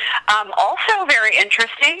 Right. Also very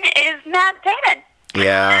interesting is Matt Damon.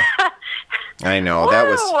 Yeah. I know. That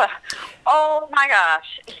was... Oh my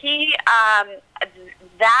gosh. He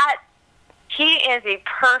is a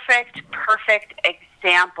perfect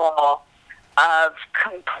example of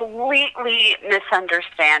completely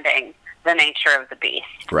misunderstanding the nature of the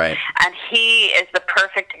beast. Right. And he is the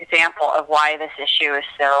perfect example of why this issue is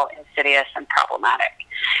so insidious and problematic.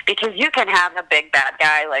 Because you can have a big bad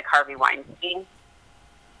guy like Harvey Weinstein,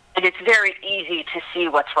 and it's very easy to see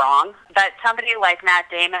what's wrong. But somebody like Matt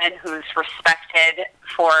Damon, who's respected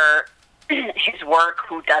for his work,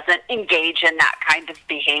 who doesn't engage in that kind of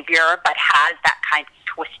behavior, but has that kind of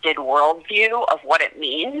twisted worldview of what it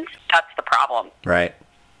means, that's the problem. Right.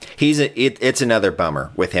 It's another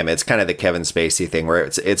bummer with him. It's kind of the Kevin Spacey thing where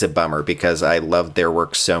it's a bummer because I loved their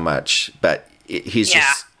work so much, but his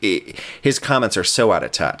comments are so out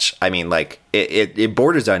of touch. I mean, like it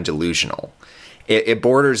borders on delusional. It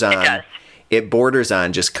borders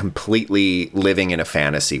on just completely living in a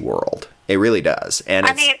fantasy world. It really does. And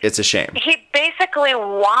it's a shame. He basically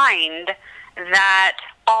whined that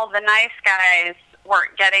all the nice guys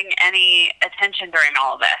weren't getting any attention during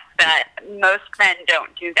all of this, that most men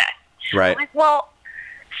don't do this. Right. I'm like, well,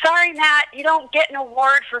 sorry, Matt, you don't get an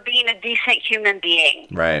award for being a decent human being.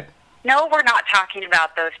 Right. No, we're not talking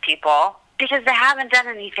about those people because they haven't done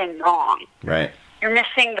anything wrong. Right. You're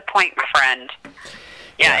missing the point, my friend.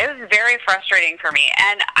 Yeah, it was very frustrating for me.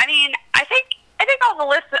 And I mean, I think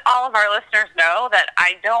all of our listeners know that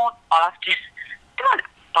I don't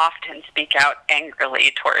often speak out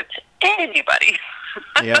angrily towards anybody.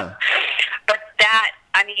 Yeah. But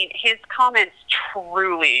his comments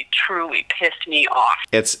truly pissed me off.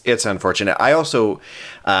 It's unfortunate. I also,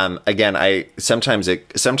 sometimes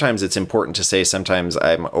it's important to say, sometimes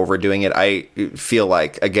I'm overdoing it. I feel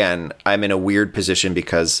like, again, I'm in a weird position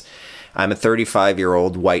because I'm a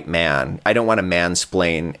 35-year-old white man. I don't want to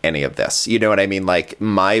mansplain any of this. You know what I mean? Like,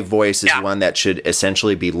 my voice is one that should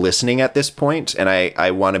essentially be listening at this point, and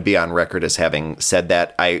I want to be on record as having said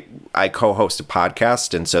that. I co-host a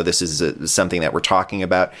podcast, and so this is something that we're talking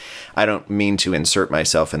about. I don't mean to insert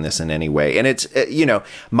myself in this in any way. And it's,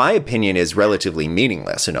 my opinion is relatively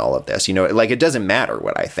meaningless in all of this. Like, it doesn't matter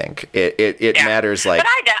what I think. It matters, like... But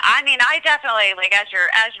I definitely, like, as your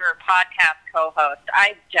podcast co-host,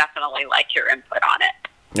 I definitely like your input on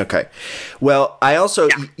it. Okay. Well, I also,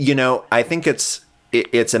 I think it's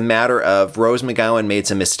it's a matter of Rose McGowan made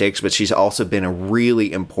some mistakes, but she's also been a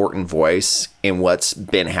really important voice in what's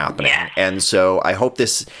been happening. Yeah. And so I hope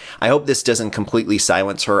this doesn't completely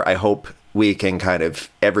silence her. I hope we can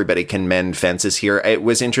everybody can mend fences here. It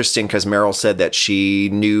was interesting because Meryl said that she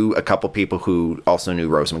knew a couple people who also knew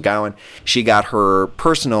Rose McGowan. She got her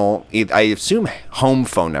personal, I assume, home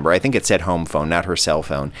phone number. I think it said home phone, not her cell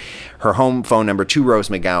phone. Her home phone number to Rose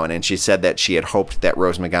McGowan, and she said that she had hoped that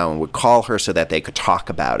Rose McGowan would call her so that they could talk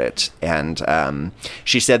about it. And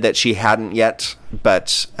she said that she hadn't yet,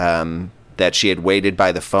 but that she had waited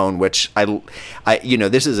by the phone, which I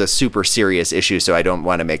this is a super serious issue, so I don't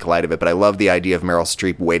want to make light of it, but I love the idea of Meryl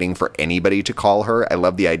Streep waiting for anybody to call her. I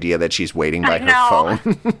love the idea that she's waiting by her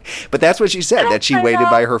phone. But that's what she said, that she waited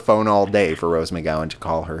by her phone all day for Rose McGowan to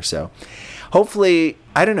call her. So hopefully,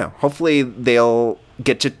 I don't know, hopefully they'll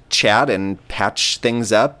get to chat and patch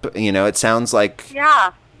things up. It sounds like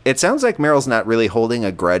Meryl's not really holding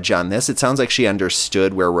a grudge on this. It sounds like she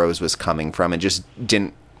understood where Rose was coming from and just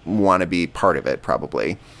didn't want to be part of it,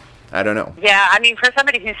 probably. I don't know. Yeah, I mean, for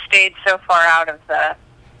somebody who stayed so far out of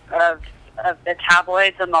the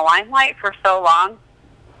tabloids and the limelight for so long,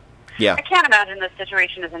 yeah, I can't imagine this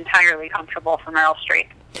situation is entirely comfortable for Meryl Streep.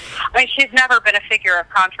 I mean, she's never been a figure of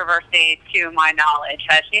controversy to my knowledge,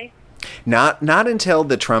 has she? Not until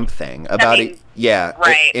the Trump thing. Right.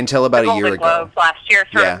 Until about a year ago. Globes last year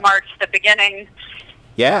sort of marked the beginning.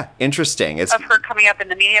 Yeah, interesting. It's of her coming up in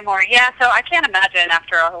the media more. Yeah, so I can't imagine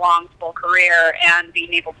after a long, full career and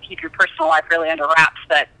being able to keep your personal life really under wraps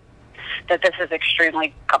that this is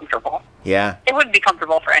extremely comfortable. Yeah. It wouldn't be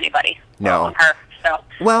comfortable for anybody. No. On her. So.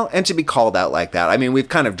 Well, and to be called out like that, I mean,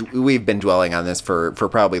 we've been dwelling on this for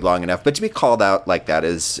probably long enough, but to be called out like that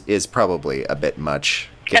is probably a bit much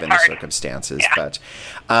given the circumstances. Yeah. But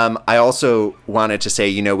I also wanted to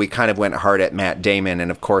say, we kind of went hard at Matt Damon,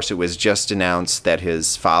 and of course it was just announced that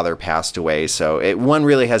his father passed away, so one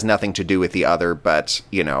really has nothing to do with the other, but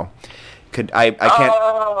I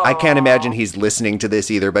can't imagine he's listening to this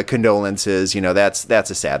either, but condolences, that's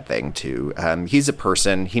a sad thing too. He's a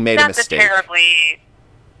person, he made a mistake. That's a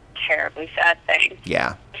terribly sad thing.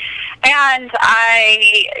 Yeah. And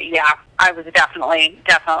I was definitely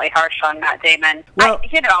harsh on Matt Damon. Well,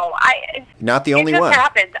 not the only one. It just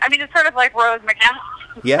happened. I mean, it's sort of like Rose McGowan.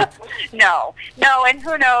 Yeah. No, and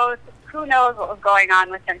who knows what was going on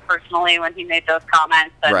with him personally when he made those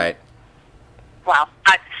comments. And, right. Well,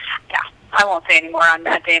 I won't say any more on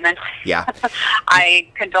Matt Damon. Yeah. I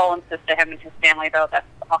condolences to him and his family, though. That's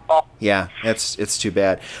awful. Yeah, it's too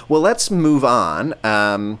bad. Well, let's move on.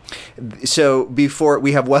 So before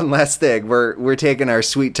we have one last thing, we're taking our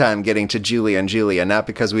sweet time getting to Julia and Julia, not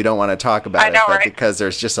because we don't want to talk about it, but because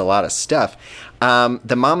there's just a lot of stuff.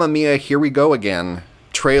 The Mamma Mia Here We Go Again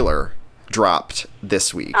trailer dropped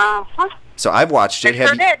this week. Uh-huh. So I've watched it.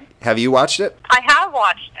 Have you watched it? I have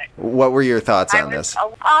watched it. What were your thoughts on this?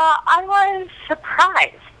 I was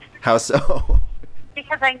surprised. How so?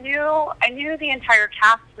 Because I knew the entire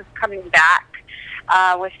cast was coming back,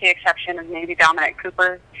 with the exception of maybe Dominic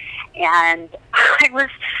Cooper, and I was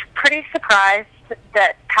pretty surprised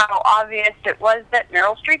that how obvious it was that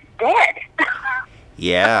Meryl Streep's dead.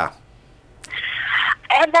 Yeah.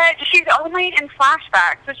 And that she's only in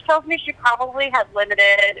flashbacks, which tells me she probably had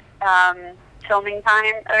limited filming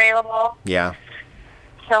time available. Yeah.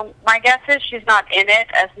 So my guess is she's not in it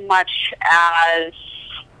as much as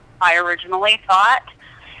I originally thought.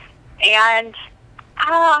 And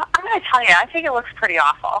I'm going to tell you, I think it looks pretty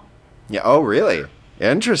awful. Yeah. Oh, really?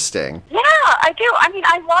 Interesting. Yeah, I do. I mean,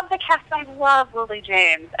 I love the cast. I love Lily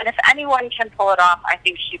James. And if anyone can pull it off, I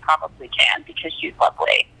think she probably can because she's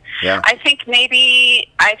lovely. Yeah. I think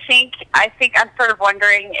I'm sort of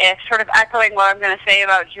wondering if, sort of echoing what I'm going to say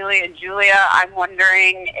about Julia and Julia, I'm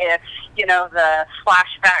wondering if, the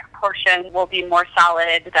flashback portion will be more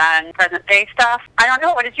solid than present day stuff. I don't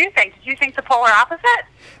know. What did you think? Did you think the polar opposite?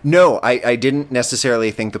 No, I didn't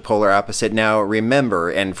necessarily think the polar opposite. Now,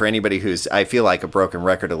 remember, and for anybody I feel like a broken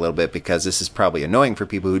record a little bit because this is probably annoying for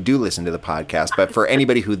people who do listen to the podcast, but for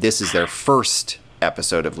anybody who this is their first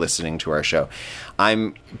episode of listening to our show,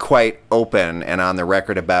 I'm quite open and on the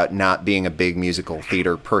record about not being a big musical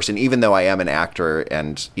theater person, even though I am an actor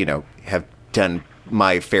and, have done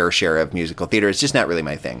my fair share of musical theater. It's just not really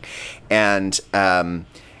my thing. And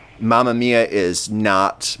Mamma Mia is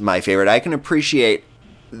not my favorite. I can appreciate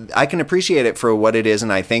it for what it is,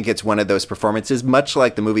 and I think it's one of those performances, much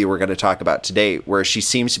like the movie we're going to talk about today, where she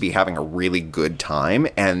seems to be having a really good time,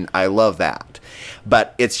 and I love that.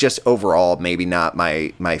 But it's just overall maybe not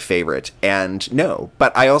my favorite. And no,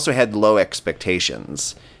 but I also had low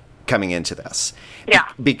expectations coming into this. Yeah.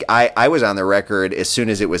 I was on the record as soon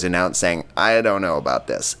as it was announced saying, I don't know about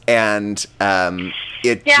this. And I'm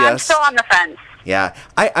still on the fence. Yeah.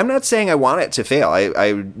 I'm not saying I want it to fail.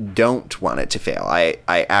 I don't want it to fail. I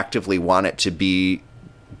actively want it to be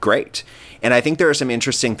great. And I think there are some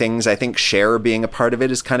interesting things. I think Cher being a part of it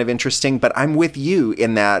is kind of interesting, but I'm with you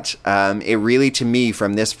in that it really, to me,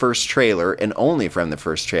 from this first trailer, and only from the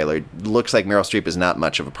first trailer, looks like Meryl Streep is not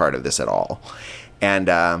much of a part of this at all.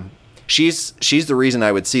 And she's the reason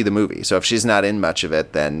I would see the movie. So if she's not in much of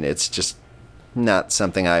it, then it's just not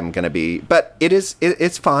something I'm going to be. But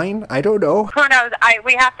it's fine. I don't know. Who knows?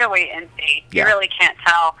 We have to wait and see. Yeah. You really can't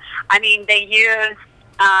tell. I mean, they used...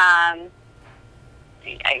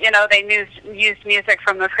 they used music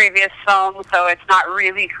from the previous film, so it's not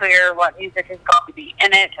really clear what music is going to be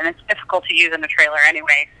in it, and it's difficult to use in the trailer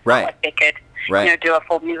anyway. Right. Like they could, do a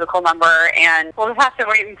full musical number, and we'll just have to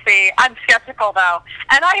wait and see. I'm skeptical, though,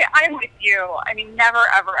 and I'm with you. I mean, never,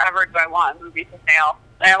 ever, ever do I want a movie to fail.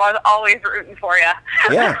 I was always rooting for you.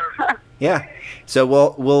 Yeah. Yeah. So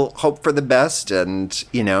we'll hope for the best, and,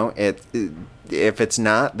 if it's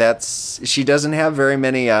not, she doesn't have very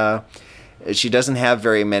many... She doesn't have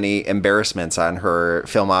very many embarrassments on her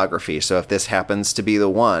filmography. So if this happens to be the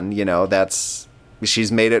one,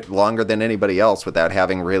 she's made it longer than anybody else without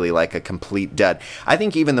having really like a complete dud. I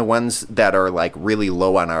think even the ones that are like really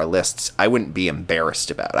low on our lists, I wouldn't be embarrassed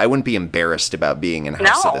about. I wouldn't be embarrassed about being in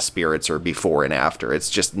House of the Spirits or Before and After. It's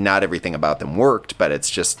just not everything about them worked, but it's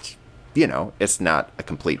just... it's not a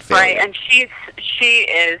complete failure. Right, and she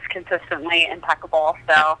is consistently impeccable,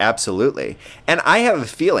 so... Absolutely. And I have a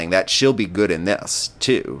feeling that she'll be good in this,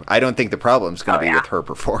 too. I don't think the problem's going to be with her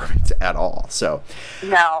performance at all, so...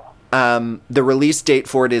 No. The release date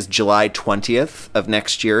for it is July 20th of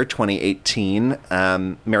next year, 2018.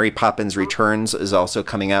 Mary Poppins Returns is also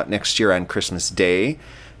coming out next year on Christmas Day,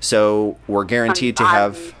 so we're guaranteed to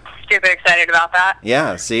have... Super excited about that.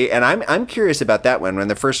 Yeah, see, and I'm curious about that one. When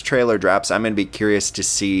the first trailer drops, I'm going to be curious to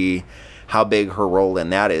see how big her role in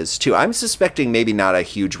that is, too. I'm suspecting maybe not a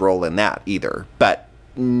huge role in that either, but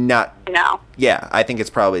not... No. Yeah, I think it's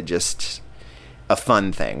probably just a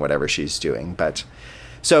fun thing, whatever she's doing. But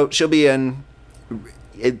so she'll be in...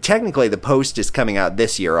 Technically, The Post is coming out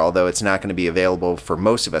this year, although it's not going to be available for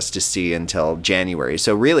most of us to see until January.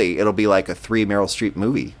 So really, it'll be like a 3 Meryl Streep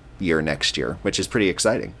movie year next year, which is pretty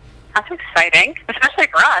exciting. That's exciting, especially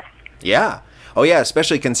for us. Yeah. Oh, yeah,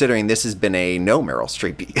 especially considering this has been a no Meryl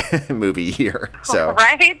Streep movie year. So.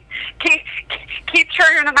 Right? Keep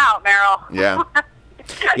churning them out, Meryl. Yeah.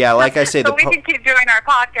 Yeah, like I say... so we can keep doing our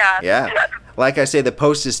podcast. Yeah. Like I say, The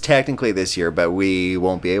Post is technically this year, but we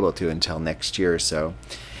won't be able to until next year, so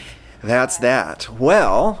that's that.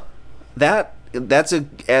 Well, that's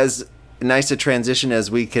as nice a transition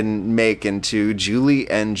as we can make into Julie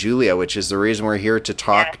and Julia, which is the reason we're here to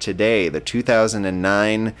talk today, the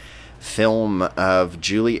 2009 film of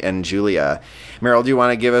Julie and Julia. Meryl, do you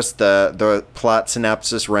want to give us the plot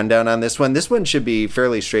synopsis rundown on this one? This one should be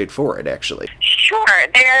fairly straightforward, actually. Sure.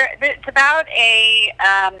 It's about a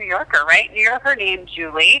New Yorker, right? New Yorker named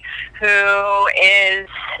Julie, who is,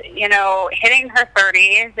 hitting her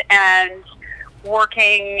 30s and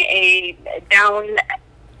working a down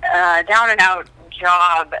and out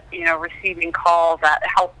job, receiving calls at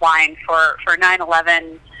helpline for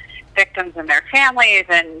 9/11 victims and their families,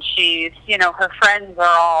 and she's, her friends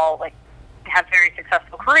are all like have very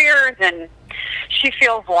successful careers, and she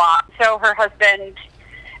feels lost. So her husband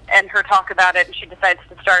and her talk about it, and she decides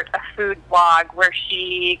to start a food blog where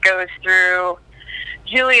she goes through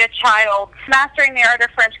Julia Child's Mastering the Art of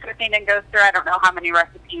French Cooking, and goes through I don't know how many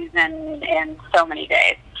recipes in so many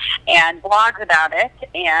days, and blogs about it,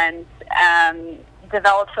 and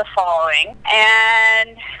develops a following.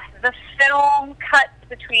 And the film cuts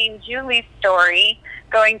between Julie's story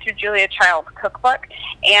going through Julia Child's cookbook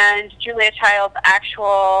and Julia Child's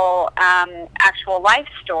actual life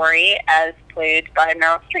story as played by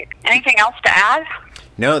Meryl Streep. Anything else to add?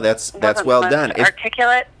 No, that's well done.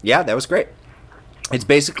 Articulate? Yeah, that was great. It's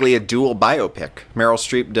basically a dual biopic. Meryl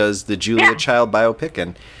Streep does the Julia Child biopic,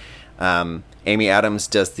 and Amy Adams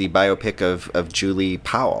does the biopic of Julie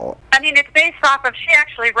Powell. I mean, it's based off of, she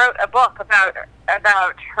actually wrote a book about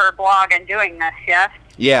her blog and doing this, yes?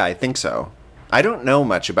 Yeah, I think so. I don't know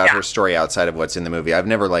much about her story outside of what's in the movie. I've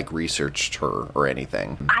never, researched her or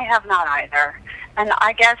anything. I have not either. And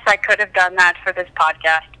I guess I could have done that for this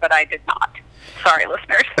podcast, but I did not. Sorry,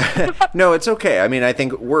 listeners. No, it's okay. I mean, I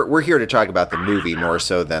think we're here to talk about the movie more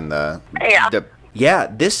so than the...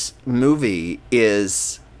 This movie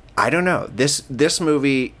is... I don't know. This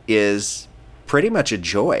movie is pretty much a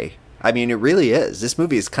joy. I mean, it really is. This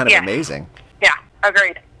movie is kind of amazing. Yeah,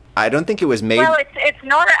 agreed. I don't think it was made. Well, it's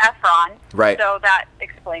Nora Ephron, Right. So that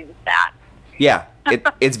explains that. Yeah,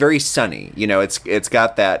 it's very sunny. You know, it's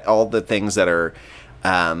got that, all the things that are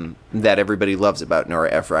that everybody loves about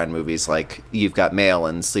Nora Ephron movies, like You've Got Mail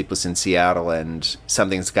and Sleepless in Seattle and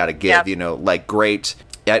Something's Gotta Give. Yep. You know, like great.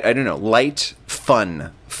 I don't know, light,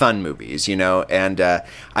 fun movies, you know, and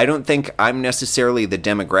I don't think I'm necessarily the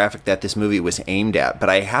demographic that this movie was aimed at, but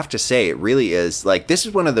I have to say it really is, like, this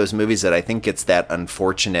is one of those movies that I think gets that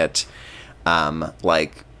unfortunate,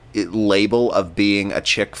 label of being a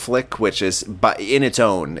chick flick, which is, but in its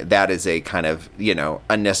own, that is a kind of, you know,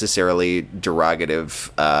 unnecessarily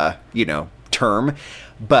derogative, term,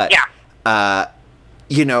 but Yeah.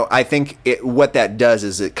 you know, I think what that does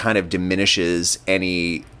is it kind of diminishes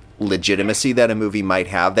any legitimacy that a movie might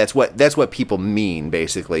have. That's what people mean,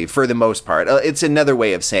 basically, for the most part. It's another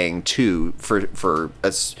way of saying, too, for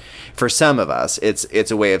some of us,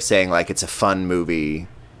 it's a way of saying, like, it's a fun movie.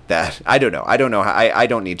 That I don't know how, I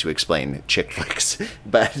don't need to explain chick flicks,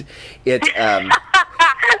 but it.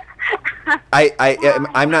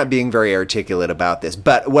 I'm not being very articulate about this,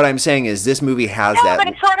 but what I'm saying is this movie has that. But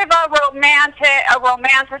it's sort of a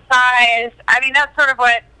romanticized.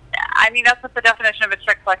 That's what the definition of a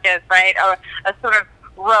chick flick is, right? A sort of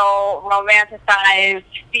romanticized,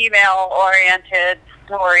 female-oriented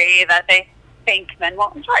story that they think men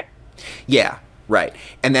won't enjoy. Yeah. Right.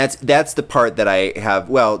 And that's the part that I have,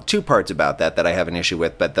 well, two parts about that I have an issue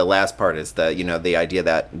with, but the last part is the idea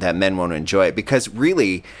that men won't enjoy it, because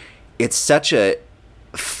really it's such a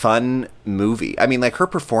fun movie. I mean, like, her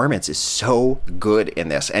performance is so good in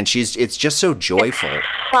this, and it's just so joyful. It's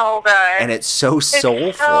so good. And it's so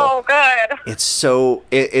soulful. It's so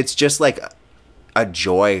good. It's just like a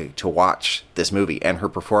joy to watch this movie, and her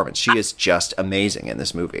performance. She is just amazing in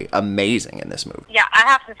this movie. Yeah, I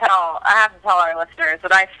have to tell our listeners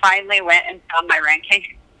that I finally went and found my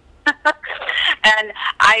ranking. And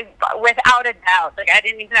I, without a doubt, like, I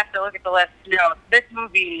didn't even have to look at the list. No,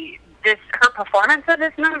 her performance in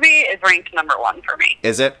this movie is ranked number one for me.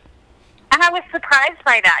 Is it? And I was surprised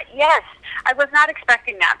by that. Yes, I was not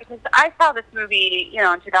expecting that, because I saw this movie,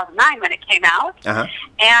 in 2009 when it came out. Uh-huh.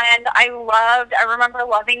 And I remember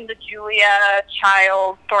loving the Julia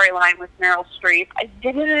Child storyline with Meryl Streep. I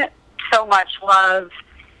didn't so much love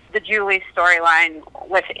the Julie storyline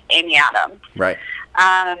with Amy Adams. Right.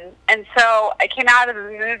 And so I came out of the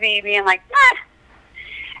movie being like,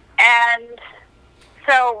 and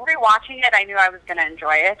so rewatching it, I knew I was going to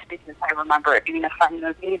enjoy it because I remember it being a fun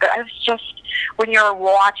movie. But I was just, when you're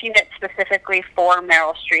watching it specifically for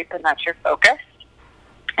Meryl Streep and that's your focus,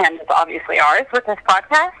 and it's obviously ours with this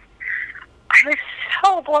podcast, I was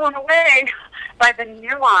so blown away by the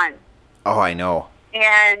nuance. Oh, I know.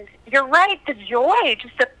 And you're right, the joy,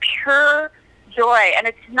 just the pure joy. And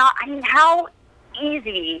it's not, how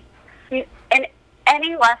easy, in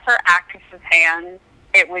any lesser actress's hands,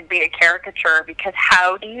 it would be a caricature, because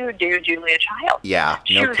how do you do Julia Child? Yeah,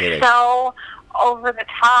 she was so over the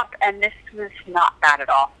top, and this was not that at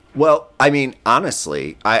all. Well, I mean,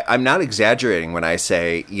 honestly, I'm not exaggerating when I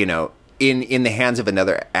say, in the hands of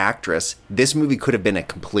another actress, this movie could have been a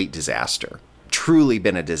complete disaster. Truly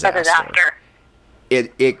been a disaster. A disaster.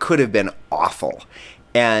 It could have been awful.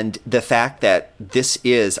 And the fact that this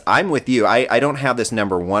is, I'm with you. I don't have this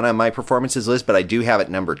number one on my performances list, but I do have it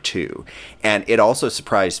number two. And it also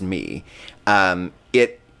surprised me. To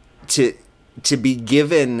be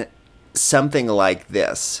given something like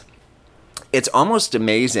this, it's almost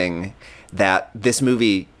amazing that this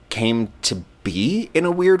movie came to be in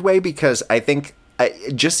a weird way, because I think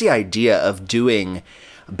just the idea of doing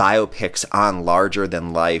biopics on larger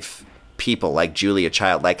than life people like Julia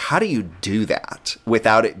Child, like, how do you do that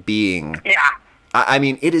without it being... Yeah. I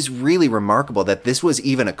mean, it is really remarkable that this was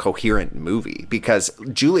even a coherent movie, because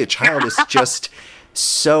Julia Child is just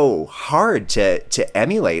so hard to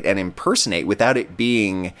emulate and impersonate without it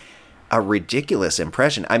being a ridiculous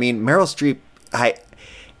impression. I mean, Meryl Streep, I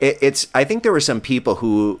think there were some people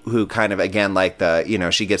who kind of, again, like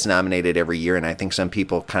she gets nominated every year, and I think some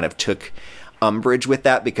people kind of took umbrage with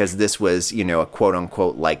that because this was, a quote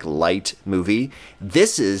unquote like light movie.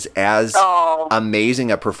 This is as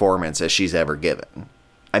amazing a performance as she's ever given.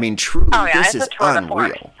 I mean, truly, this is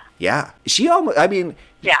unreal. Yeah. She almost, I mean,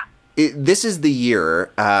 yeah. This is the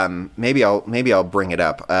year, maybe I'll bring it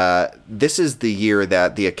up. This is the year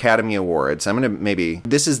that the Academy Awards,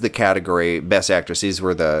 this is the category Best Actress. These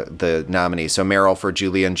were the nominees. So Meryl for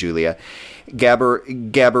Julia and Julia.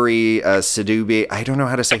 Gabri Sidibe, I don't know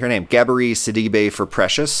how to say her name. Gabri Sidibe for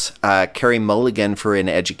Precious. Carey Mulligan for In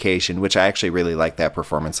Education, which I actually really like that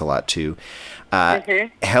performance a lot too.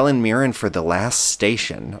 Helen Mirren for The Last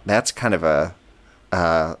Station. That's kind of a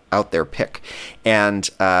out there pick. And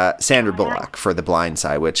Sandra Bullock for The Blind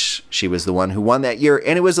Side, which she was the one who won that year.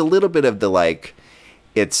 And it was a little bit of the like,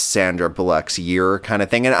 it's Sandra Bullock's year kind of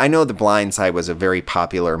thing. And I know The Blind Side was a very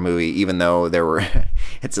popular movie, even though there were,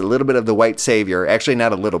 it's a little bit of the white savior. Actually,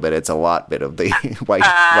 not a little bit, it's a lot bit of the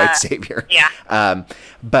white savior. Yeah.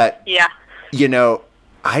 But, Yeah. you know,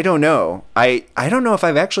 I don't know. I don't know if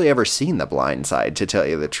I've actually ever seen The Blind Side, to tell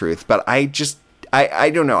you the truth, but I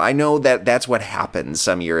don't know. I know that that's what happens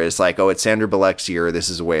some year. Is like, oh, it's Sandra Bullock's year. This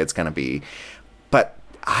is the way it's going to be. But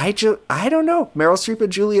I don't know. Meryl Streep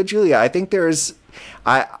and Julia. I think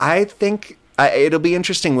I think it'll be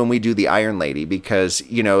interesting when we do The Iron Lady, because,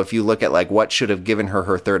 you know, if you look at like what should have given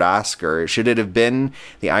her third Oscar, should it have been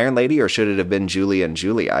The Iron Lady or should it have been Julia and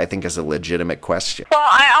Julia? I think is a legitimate question. Well,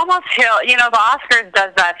 I almost feel, you know, the Oscars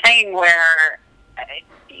does that thing where,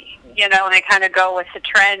 you know, they kind of go with the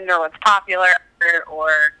trend or what's popular,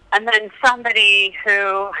 and then somebody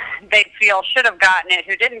who they feel should have gotten it,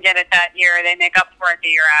 who didn't get it that year, they make up for it the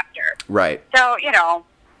year after. Right. So, you know,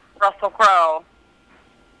 Russell Crowe,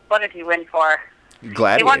 what did he win for?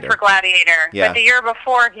 Gladiator. He won for Gladiator. Yeah. But the year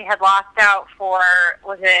before, he had lost out for,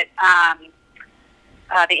 was it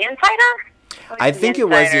The Insider? I think it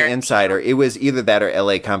was The Insider. It was either that or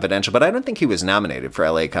L.A. Confidential, but I don't think he was nominated for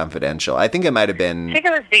L.A. Confidential. I think it might have been... I think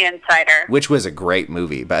it was The Insider. Which was a great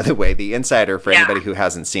movie, by the way. The Insider, for anybody who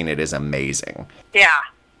hasn't seen it, is amazing. Yeah.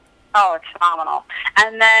 Oh, it's phenomenal.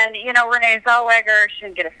 And then, you know, Renee Zellweger, she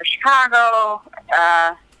didn't get it for Chicago.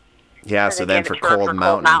 Yeah, so then for Cold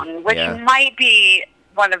Mountain. Which might be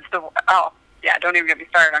one of the... Oh, yeah, don't even get me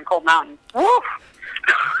started on Cold Mountain. Woo!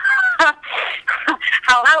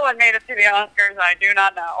 How that one made it to the Oscars, I do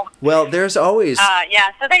not know. Well, there's always... yeah,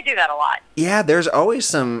 so they do that a lot. Yeah, there's always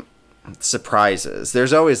some surprises.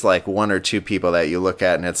 There's always like one or two people that you look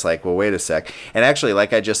at and it's like, well, wait a sec. And actually,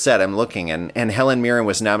 like I just said, I'm looking, and Helen Mirren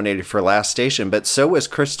was nominated for Last Station, but so was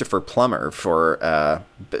Christopher Plummer for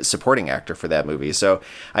supporting actor for that movie. So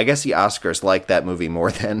I guess the Oscars like that movie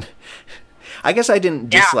more than... I guess I didn't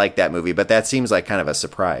dislike that movie, but that seems like kind of a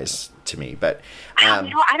surprise to me. But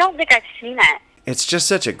I don't think I've seen it. It's just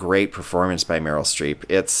such a great performance by Meryl Streep.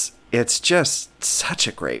 It's just such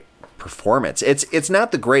a great performance. It's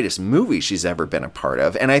not the greatest movie she's ever been a part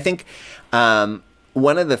of, and I think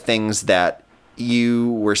one of the things that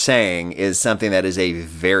you were saying is something that is a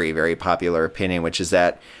very, very popular opinion, which is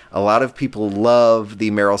that a lot of people love the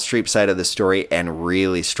Meryl Streep side of the story and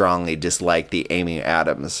really strongly dislike the Amy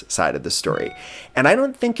Adams side of the story. And I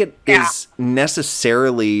don't think it is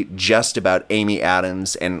necessarily just about Amy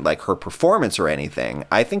Adams and like her performance or anything.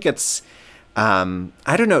 I think it's,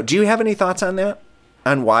 I don't know. Do you have any thoughts on that?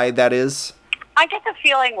 On why that is? I get the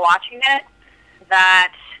feeling watching it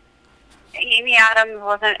that Amy Adams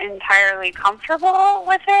wasn't entirely comfortable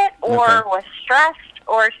with it or was stressed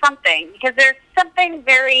or something, because there's something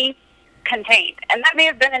very contained. And that may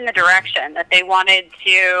have been in the direction that they wanted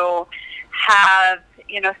to have,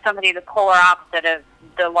 you know, somebody the polar opposite of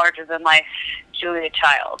the larger-than-life Julia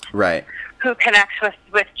Child. Right. Who connects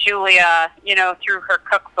with Julia, you know, through her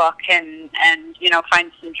cookbook and you know,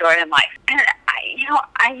 finds some joy in life. And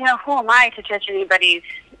I who am I to judge anybody's,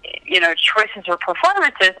 you know, choices or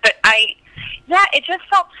performances? But it just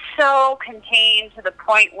felt so contained to the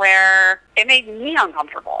point where it made me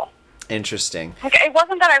uncomfortable. Interesting. Like, it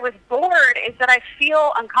wasn't that I was bored; it's that I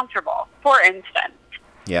feel uncomfortable. For instance,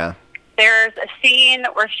 there's a scene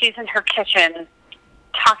where she's in her kitchen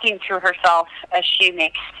talking to herself as she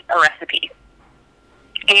makes a recipe.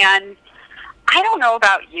 And I don't know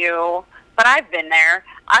about you, but I've been there.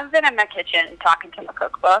 I've been in my kitchen talking to my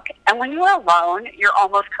cookbook, and when you're alone, you're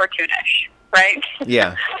almost cartoonish, right?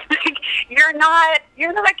 Yeah. Like, you're not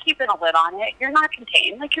keeping a lid on it. You're not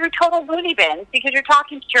contained. Like, you're a total loony bin because you're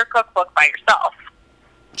talking to your cookbook by yourself.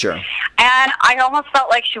 Sure. And I almost felt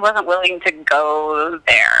like she wasn't willing to go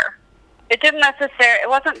there. It didn't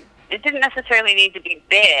necessarily need to be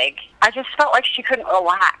big. I just felt like she couldn't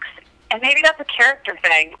relax. And maybe that's a character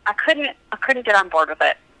thing. I couldn't get on board with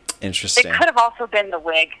it. Interesting. It could have also been the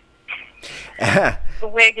wig. The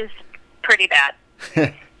wig is pretty bad.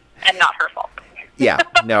 And not her fault. Yeah,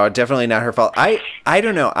 no, definitely not her fault. I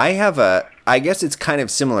don't know. I guess it's kind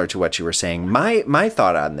of similar to what you were saying. My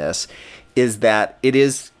thought on this is that it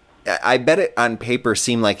is, I bet it on paper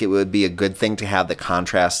seemed like it would be a good thing to have the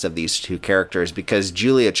contrast of these two characters, because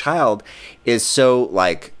Julia Child is so,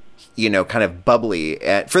 like, you know, kind of bubbly.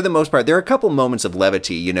 For the most part, there are a couple moments of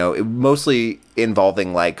levity, you know, mostly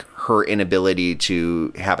involving like her inability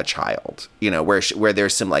to have a child, you know, where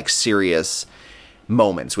there's some like serious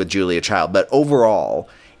moments with Julia Child. But overall,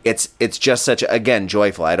 it's just such a, again,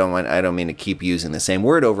 joyful. I don't mean to keep using the same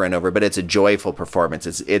word over and over, but it's a joyful performance.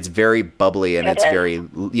 It's very bubbly and it's very,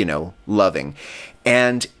 you know, loving.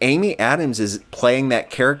 And Amy Adams is playing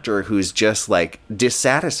that character who's just like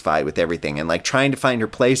dissatisfied with everything and like trying to find her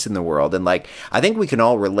place in the world. And like, I think we can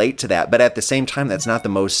all relate to that, but at the same time, that's not the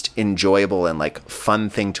most enjoyable and like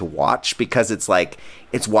fun thing to watch, because it's like,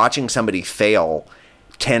 it's watching somebody fail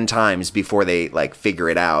 10 times before they like figure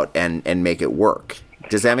it out and make it work.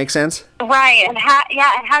 Does that make sense? Right, and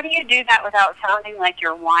how do you do that without sounding like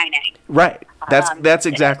you're whining? Right. That's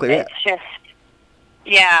exactly it. It's just,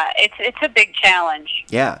 yeah, it's a big challenge.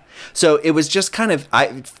 Yeah. So it was just kind of,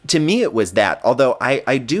 to me, it was that. Although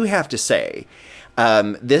I do have to say,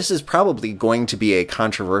 this is probably going to be a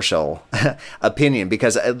controversial opinion,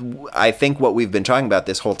 because I think what we've been talking about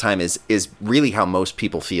this whole time is really how most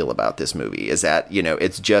people feel about this movie, is that, you know,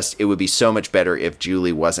 it's just, it would be so much better if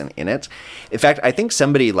Julie wasn't in it. In fact, I think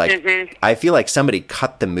somebody I feel like somebody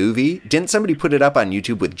cut the movie. Didn't somebody put it up on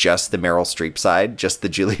YouTube with just the Meryl Streep side, just the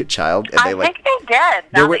Julia Child? And I think they did,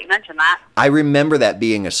 now that you mention that. I remember that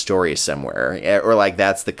being a story somewhere, or like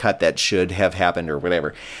that's the cut that should have happened or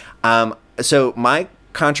whatever. So my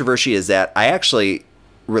controversy is that I actually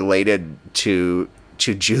related to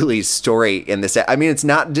Julie's story in this. I mean, it's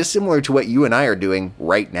not dissimilar to what you and I are doing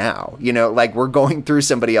right now. You know, like we're going through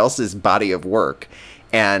somebody else's body of work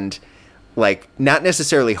and like not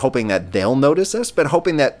necessarily hoping that they'll notice us, but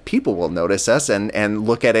hoping that people will notice us and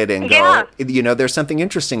look at it and go, you know, there's something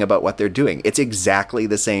interesting about what they're doing. It's exactly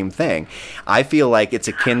the same thing. I feel like it's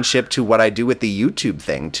a kinship to what I do with the YouTube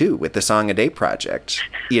thing too, with the Song a Day project.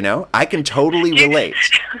 You know, I can totally relate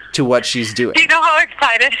to what she's doing. Do you know how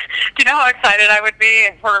excited I would be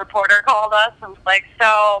if a reporter called us and was like,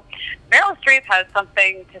 so Meryl Streep has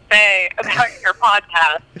something to say about your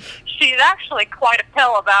podcast. She's actually quite a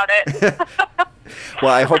pill about it.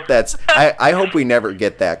 Well, I hope I hope we never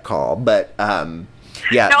get that call, but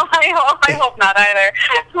yeah. No, I hope not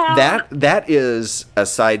either. That is a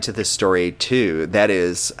side to the story too. That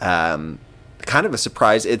is kind of a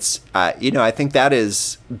surprise. It's you know, I think that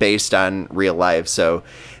is based on real life, so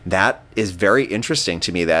that is very interesting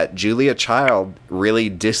to me that Julia Child really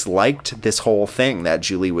disliked this whole thing that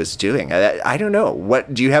Julie was doing. I don't know.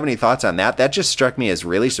 What do you have any thoughts on that? That just struck me as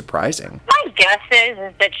really surprising. My guess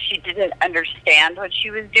is that she didn't understand what she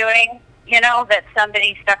was doing. You know, that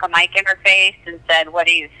somebody stuck a mic in her face and said, "What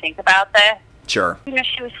do you think about this?" Sure. You know,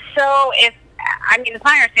 she was so. It's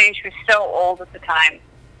my understanding she was so old at the time.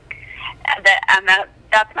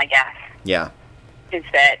 That's my guess. Yeah. Is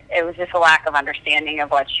that it was just a lack of understanding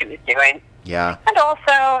of what she was doing. Yeah. And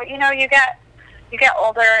also, you know, you get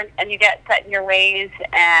older and you get set in your ways,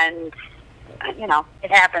 and you know, it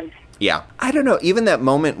happens. Yeah. I don't know. Even that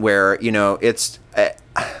moment where, you know, it's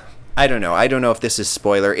I don't know. I don't know if this is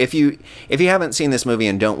spoiler. If you haven't seen this movie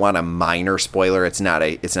and don't want a minor spoiler, it's not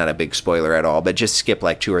a big spoiler at all, but just skip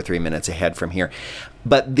like 2 or 3 minutes ahead from here.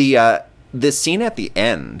 But the scene at the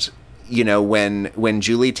end, you know, when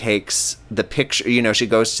Julie takes the picture, you know, she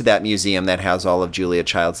goes to that museum that has all of Julia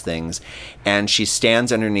Child's things, and she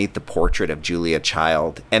stands underneath the portrait of Julia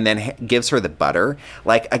Child and then gives her the butter.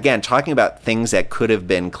 Like, again, talking about things that could have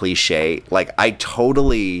been cliche, like I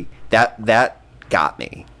totally, that got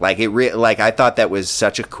me. Like I thought that was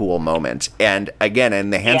such a cool moment. And again, in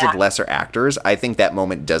the hands of lesser actors, I think that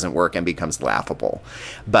moment doesn't work and becomes laughable.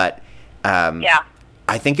 But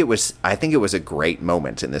I think it was a great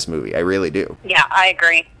moment in this movie. I really do. Yeah, I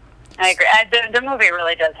agree. The movie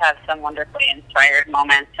really does have some wonderfully inspired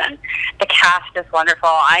moments, and the cast is wonderful.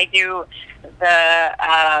 I do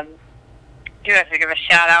have to give a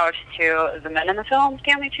shout out to the men in the film: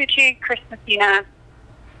 Stanley Tucci, Chris Messina,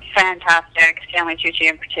 fantastic. Stanley Tucci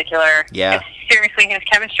in particular. Yeah. Seriously, his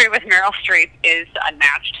chemistry with Meryl Streep is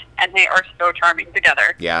unmatched, and they are so charming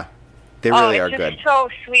together. Yeah, they really are good. It's so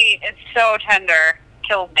sweet. It's so tender.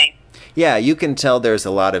 Killed me. Yeah, you can tell there's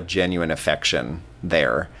a lot of genuine affection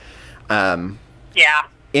there. Yeah.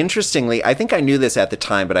 Interestingly, I think I knew this at the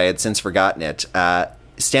time, but I had since forgotten it.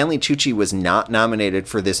 Stanley Tucci was not nominated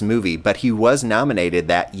for this movie, but he was nominated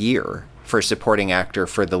that year for supporting actor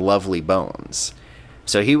for The Lovely Bones.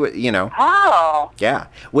 So he was, you know. Oh. Yeah,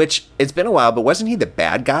 which it's been a while, but wasn't he the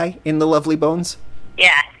bad guy in The Lovely Bones?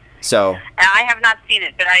 Yes. So. I have not seen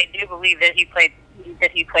it, but I do believe that he played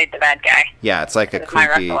the bad guy. Yeah, it's like a creepy. My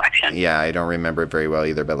recollection. Yeah, I don't remember it very well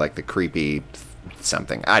either, but like the creepy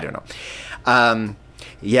something. I don't know.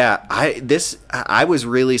 Yeah, I was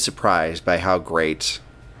really surprised by how great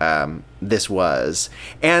this was,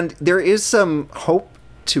 and there is some hope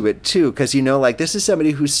to it too, because like this is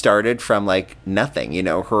somebody who started from like nothing.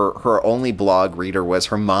 Her only blog reader was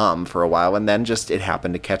her mom for a while, and then just it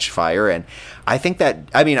happened to catch fire. And I think that,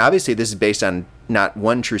 I mean, obviously this is based on not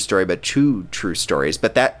one true story but two true stories,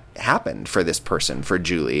 but that happened for this person, for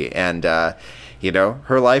Julie, and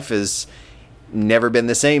her life has never been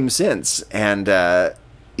the same since. And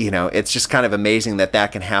it's just kind of amazing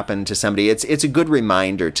that can happen to somebody. It's a good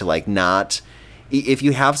reminder to like not, if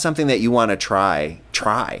you have something that you want to try.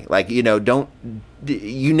 Like, don't,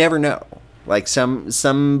 you never know. Like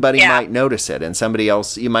somebody might notice it, and somebody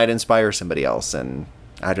else, you might inspire somebody else. And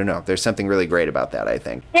I don't know, there's something really great about that, I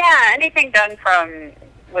think. Yeah, anything done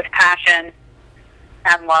with passion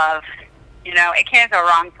and love, it can't go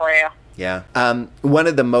wrong for you. Yeah. One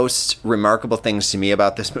of the most remarkable things to me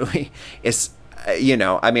about this movie is,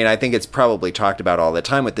 I think it's probably talked about all the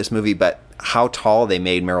time with this movie, but how tall they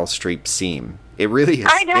made Meryl Streep seem. It really is.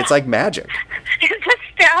 I know. It's like magic. It's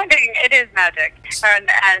astounding. It is magic.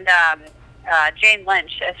 And Jane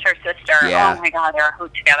Lynch is her sister. Yeah. Oh my God, they're a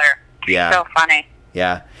hoot together. Yeah. So funny.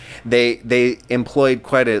 Yeah. They employed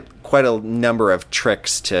quite a number of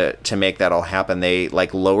tricks to make that all happen. They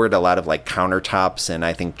like lowered a lot of like countertops and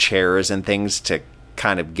I think chairs and things to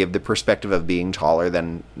kind of give the perspective of being taller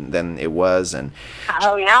than it was. And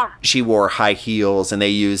oh yeah, she wore high heels, and they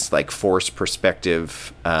used like forced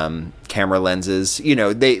perspective camera lenses.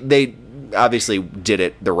 They obviously did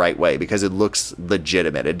it the right way because it looks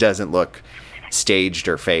legitimate. It doesn't look staged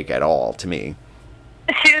or fake at all to me.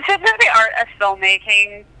 The art of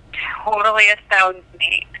filmmaking totally astounds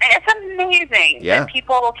me. It's amazing that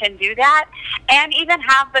people can do that and even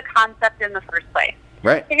have the concept in the first place.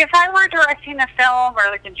 Right. Like if I were directing a film or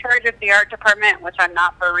like in charge of the art department, which I'm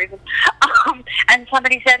not for a reason, and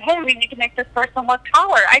somebody said, "Hey, we need to make this person look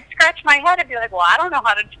taller," I'd scratch my head and be like, "Well, I don't know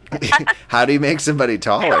how to do that." How do you make somebody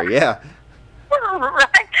taller? Yeah. Right.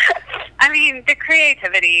 I mean, the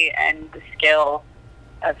creativity and the skill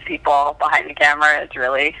of people behind the camera is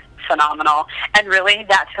really phenomenal. And really,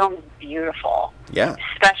 that film is beautiful. Yeah.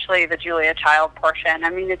 Especially the Julia Child portion. I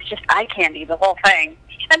mean, it's just eye candy, the whole thing.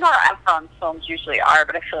 And Nora Ephron's films usually are,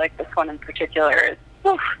 but I feel like this one in particular is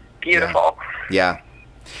beautiful. Yeah.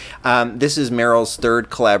 This is Meryl's third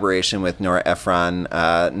collaboration with Nora Ephron.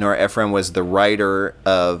 Nora Ephron was the writer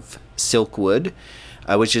of Silkwood,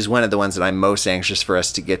 which is one of the ones that I'm most anxious for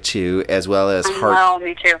us to get to, as well as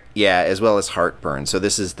me too. Yeah, as well as Heartburn. So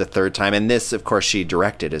this is the third time, and this, of course, she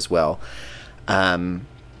directed as well.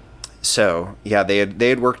 So yeah, they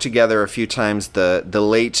had worked together a few times. The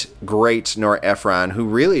late great Nora Ephron, who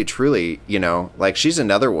really truly, like she's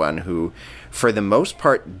another one who, for the most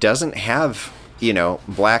part, doesn't have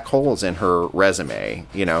black holes in her resume.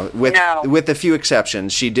 With a few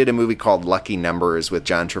exceptions. She did a movie called Lucky Numbers with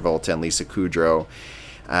John Travolta and Lisa Kudrow.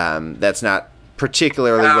 That's not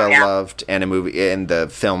particularly loved, and a movie in the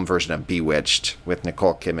film version of Bewitched with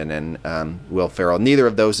Nicole Kidman and Will Ferrell. Neither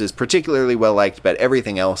of those is particularly well liked, but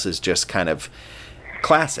everything else is just kind of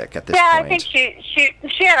classic at this point. Yeah, I think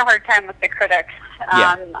she had a hard time with the critics.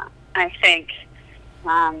 I think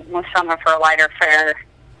with some of her lighter fare.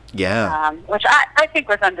 Yeah. Which I think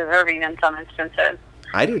was undeserving in some instances.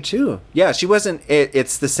 I do too. Yeah, she wasn't.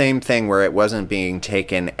 It's the same thing where it wasn't being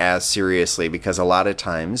taken as seriously because a lot of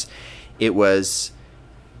times it was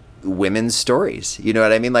women's stories. You know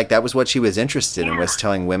what I mean? Like that was what she was interested in, was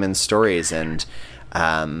telling women's stories. And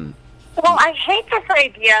well, I hate this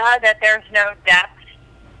idea that there's no depth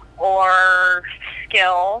or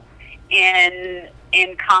skill in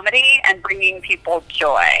comedy and bringing people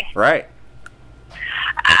joy. Right.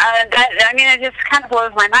 It just kind of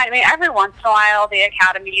blows my mind. I mean, every once in a while, the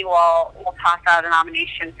Academy will toss out a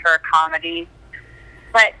nomination for a comedy,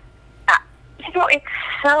 but it's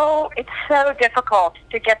so difficult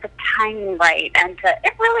to get the timing right, and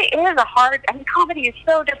it really is a hard. I mean, comedy is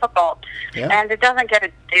so difficult, and it doesn't get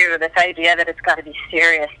its due. This idea that it's got to be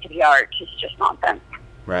serious to be art is just nonsense.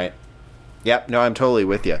 Right. Yep. No, I'm totally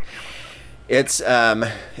with you. It's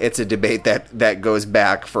a debate that goes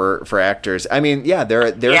back for actors. I mean, there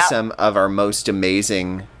are some of our most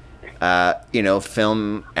amazing,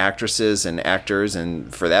 film actresses and actors,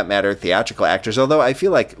 and for that matter, theatrical actors. Although I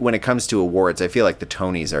feel like when it comes to awards, I feel like the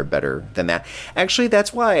Tonys are better than that. Actually,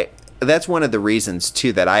 that's one of the reasons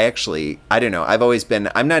too that I don't know.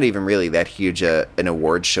 I'm not even really that huge an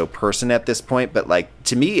awards show person at this point, but like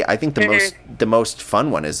to me, I think the most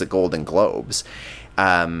fun one is the Golden Globes.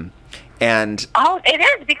 And Oh, it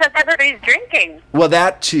is because everybody's drinking. well,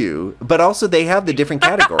 that too, but also they have the different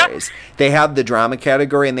categories. They have the drama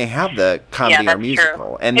category and they have the comedy Yeah, or that's musical.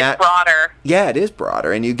 true. And It's that broader. yeah, it is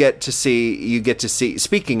broader, and you get to see.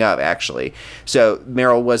 Speaking of, actually, so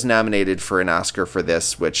Meryl was nominated for an Oscar for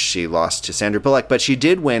this, which she lost to Sandra Bullock, but she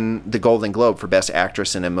did win the Golden Globe for Best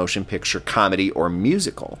Actress in a Motion Picture, Comedy, or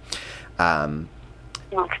Musical.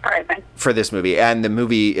 Not surprising. For this movie, and the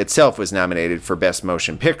movie itself was nominated for Best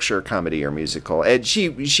Motion Picture, Comedy, or Musical. And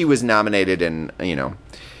she was nominated and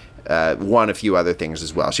won a few other things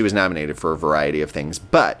as well. She was nominated for a variety of things,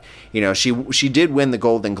 but she did win the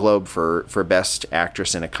Golden Globe for Best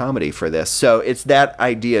Actress in a Comedy for this. So it's that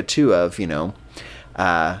idea too of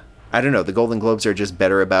I don't know, the Golden Globes are just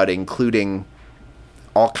better about including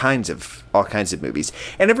all kinds of movies.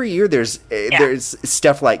 And every year there's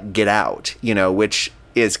stuff like Get Out, which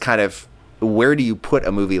is kind of, where do you put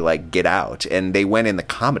a movie like Get Out? And they went in the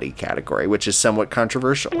comedy category, which is somewhat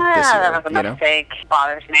controversial this year. That was a mistake.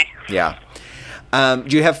 Bothers me. Yeah.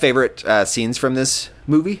 Do you have favorite scenes from this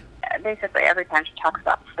movie? Basically, every time she talks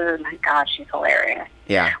about food, my God, she's hilarious.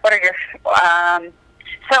 Yeah. What are your...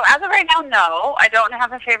 So as of right now, no, I don't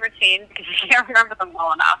have a favorite scene because I can't remember them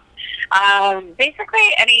well enough. Basically,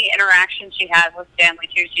 any interaction she has with Stanley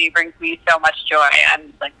Tucci brings me so much joy.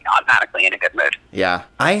 I'm automatically in a good mood. Yeah,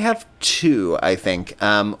 I have two. I think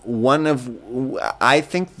I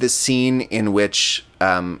think the scene in which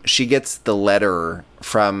she gets the letter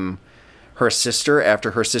from her sister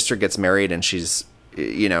after her sister gets married and she's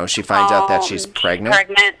she finds out that she's pregnant.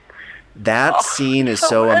 That scene is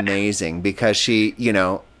so amazing because she,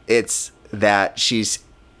 it's that she's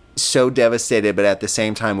so devastated, but at the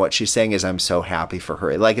same time, what she's saying is, I'm so happy for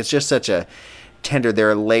her. Like, it's just such a tender, there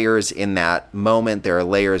are layers in that moment, there are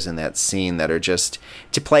layers in that scene that are just,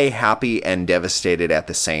 to play happy and devastated at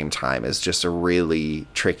the same time is just a really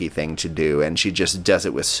tricky thing to do. And she just does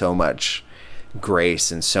it with so much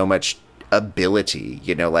grace and so much ability,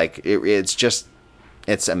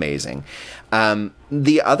 it's amazing.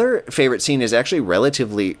 The other favorite scene is actually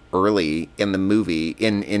relatively early in the movie,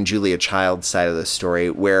 in Julia Child's side of the story,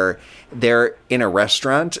 where they're in a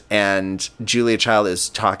restaurant and Julia Child is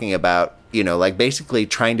talking about, basically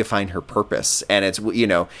trying to find her purpose. And it's,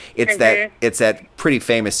 it's that pretty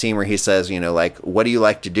famous scene where he says, what do you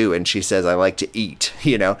like to do? And she says, I like to eat,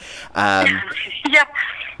 Yeah.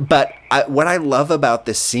 But what I love about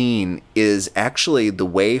the scene is actually the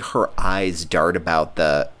way her eyes dart about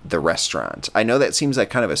the restaurant. I know that seems like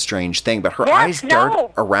kind of a strange thing, but her eyes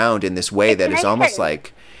dart around in this way that is almost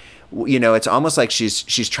like, it's almost like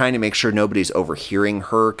she's trying to make sure nobody's overhearing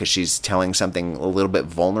her because she's telling something a little bit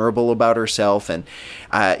vulnerable about herself. And,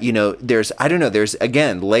 there's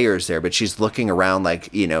again, layers there, but she's looking around like,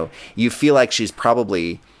 you feel like she's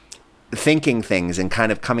probably thinking things and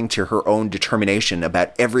kind of coming to her own determination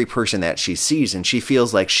about every person that she sees, and she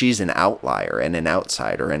feels like she's an outlier and an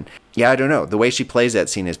outsider. And I don't know, the way she plays that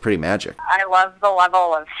scene is pretty magic. I love the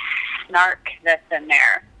level of snark that's in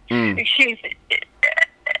there. She's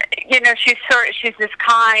she's this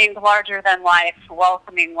kind, larger than life,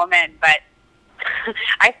 welcoming woman, but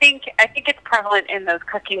I think it's prevalent in those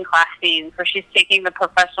cooking class scenes where she's taking the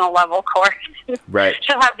professional level course. Right.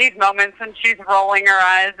 She'll have these moments when she's rolling her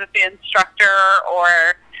eyes at the instructor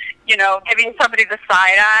or, giving somebody the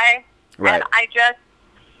side eye. Right. And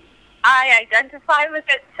I identify with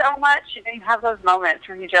it so much. You have those moments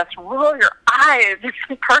where you just roll your eyes at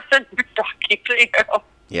the person who's talking to you.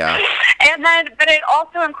 Yeah. But it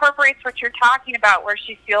also incorporates what you're talking about, where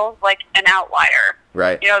she feels like an outlier.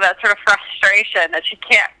 Right. That sort of frustration that she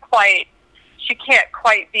can't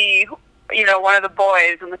quite be, one of the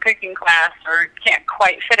boys in the cooking class, or can't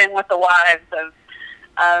quite fit in with the wives of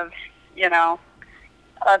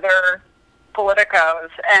other politicos.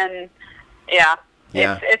 And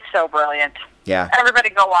it's so brilliant. Yeah.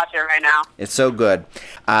 Everybody go watch it right now. It's so good.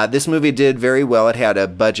 This movie did very well. It had a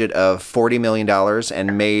budget of $40 million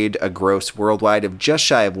and made a gross worldwide of just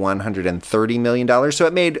shy of $130 million. So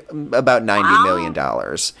it made about $90 million.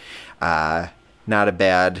 Not a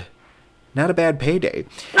bad payday.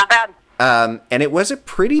 Not bad. And it was a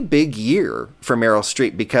pretty big year for Meryl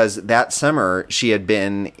Streep because that summer she had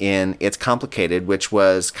been in It's Complicated, which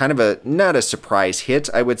was kind of not a surprise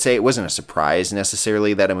hit, I would say. It wasn't a surprise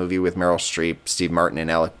necessarily that a movie with Meryl Streep, Steve Martin,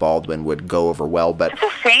 and Alec Baldwin would go over well, but... It's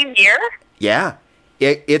the same year? Yeah.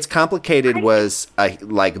 It's Complicated was a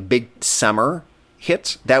big summer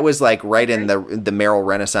hit. That was right in the Meryl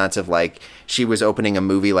Renaissance of she was opening a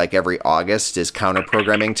movie every August as counter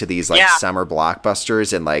programming to these summer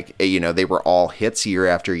blockbusters, and they were all hits year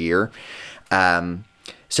after year.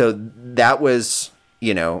 So that was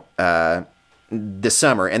the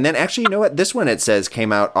summer. And then actually, you know what? This one, it says,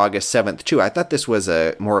 came out August 7th, too. I thought this was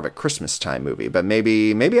more of a Christmas time movie, but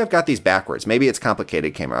maybe I've got these backwards. Maybe It's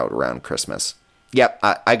Complicated came out around Christmas. Yep,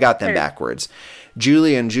 I got them backwards.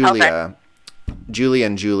 Julie and Julia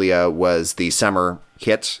was the summer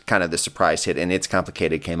hit, kind of the surprise hit, and It's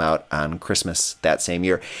Complicated came out on Christmas that same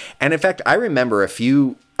year. And in fact, I remember a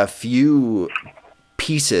few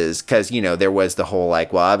pieces, because, you know, there was the whole,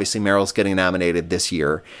 like, well, obviously Meryl's getting nominated this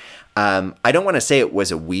year. I don't want to say it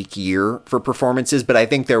was a weak year for performances, but I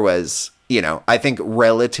think there was, you know, I think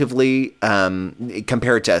relatively,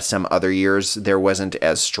 compared to some other years, there wasn't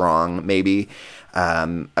as strong, maybe,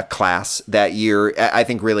 a class that year. I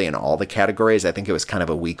think really in all the categories, I think it was kind of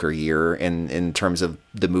a weaker year in terms of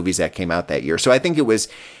the movies that came out that year. So I think it was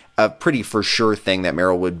a pretty for sure thing that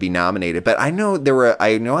Meryl would be nominated. But I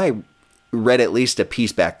I read at least a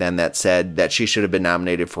piece back then that said that she should have been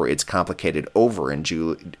nominated for It's Complicated over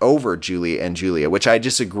Julie and Julia, which I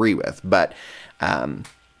disagree with. But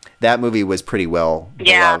that movie was pretty well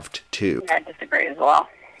beloved too. I disagree as well.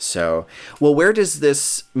 So, well, where does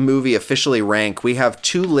this movie officially rank? We have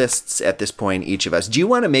 2 lists at this point, each of us. Do you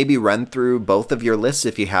want to maybe run through both of your lists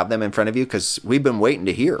if you have them in front of you? Because we've been waiting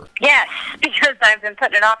to hear. Yes, because I've been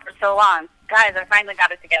putting it off for so long. Guys, I finally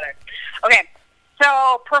got it together. Okay.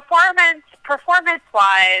 So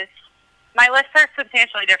performance-wise, my lists are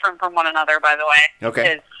substantially different from one another, by the way. Okay.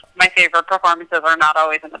 Because my favorite performances are not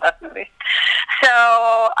always in the best movies.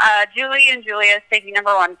 So Julie and Julia is taking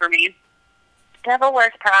number 1 for me. Devil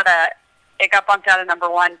Wears Prada, it got bumped out of number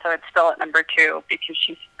 1, so it's still at number 2 because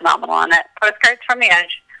she's phenomenal on it. Postcards from the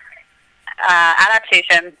Edge,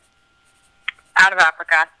 Adaptation, Out of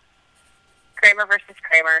Africa, Kramer versus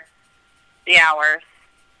Kramer, The Hours,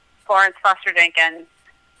 Florence Foster Jenkins,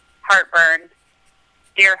 Heartburn,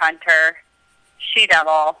 Deer Hunter,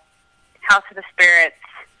 She-Devil, House of the Spirits,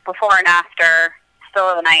 Before and After, Still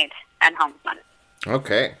of the Night, and Homecoming.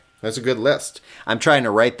 Okay, that's a good list. I'm trying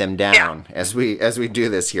to write them down as we do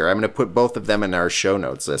this here. I'm going to put both of them in our show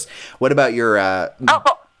notes list. What about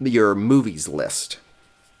your movies list?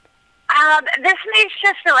 This may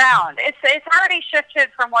shift around. It's already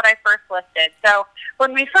shifted from what I first listed. So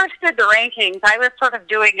when we first did the rankings, I was sort of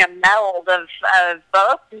doing a meld of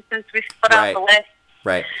both. And since we put out the list,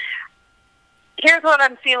 right. Here's what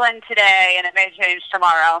I'm feeling today, and it may change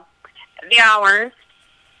tomorrow. The Hours,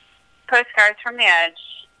 Postcards from the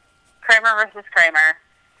Edge, Kramer versus Kramer,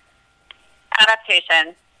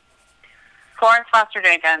 Adaptation, Florence Foster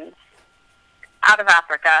Jenkins, Out of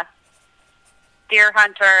Africa, Deer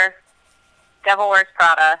Hunter, Devil Wears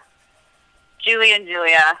Prada, Julie and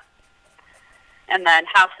Julia, and then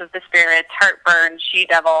House of the Spirits, Heartburn,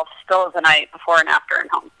 She-Devil, Still of the Night, Before and After, and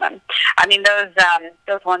Homecoming. I mean, those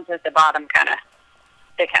ones at the bottom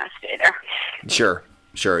they kind of stay there.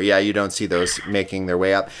 Sure. Yeah, you don't see those making their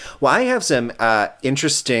way up. Well, I have some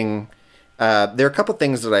interesting... there are a couple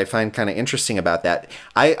things that I find kind of interesting about that.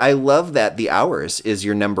 I love that The Hours is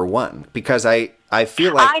your number 1, because I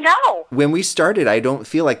feel like... I know. When we started, I don't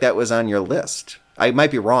feel like that was on your list. I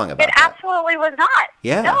might be wrong about that. It absolutely was not.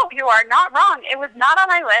 Yeah. No, you are not wrong. It was not on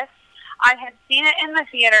my list. I had seen it in the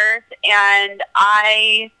theaters, and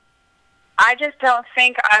I just don't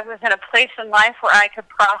think I was in a place in life where I could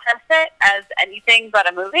process it as anything but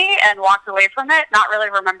a movie and walked away from it, not really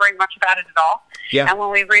remembering much about it at all. Yeah. And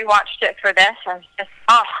when we rewatched it for this, I was just,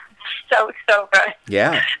 so good.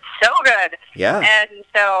 Yeah. So good. Yeah. And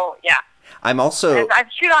so, yeah. I've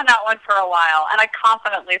chewed on that one for a while, and I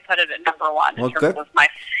confidently put it at number 1 in terms of my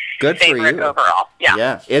favorite overall. Yeah.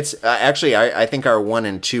 Yeah. It's actually, I think our 1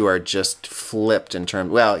 and 2 are just flipped in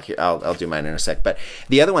terms. Well, I'll do mine in a sec. But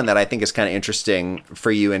the other one that I think is kind of interesting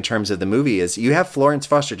for you in terms of the movie is you have Florence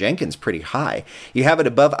Foster Jenkins pretty high. You have it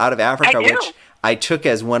above Out of Africa, which I took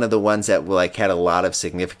as one of the ones that had a lot of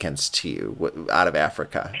significance to you, Out of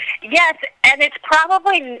Africa. Yes, and it's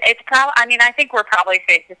probably. I mean, I think we're probably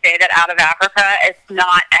safe to say that Out of Africa is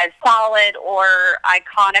not as solid or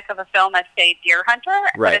iconic of a film as, say, Deer Hunter.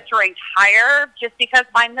 Right. But it's ranked higher just because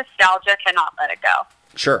my nostalgia cannot let it go.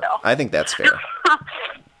 Sure, so. I think that's fair.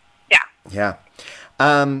 Yeah.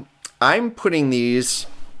 I'm putting these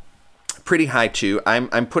pretty high too.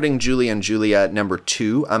 I'm putting Julie and Julia number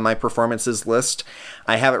 2 on my performances list.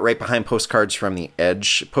 I have it right behind Postcards from the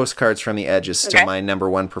Edge. Postcards from the Edge is still my number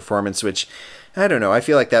 1 performance, which I don't know. I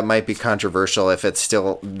feel like that might be controversial if it's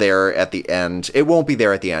still there at the end. It won't be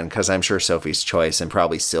there at the end because I'm sure Sophie's Choice and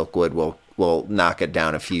probably Silkwood will knock it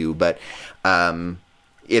down a few. But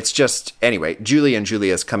it's just, anyway, Julie and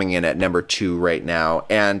Julia is coming in at number 2 right now.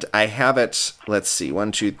 And I have it, let's see,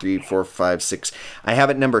 1, 2, 3, 4, 5, 6. I have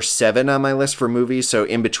it number 7 on my list for movies. So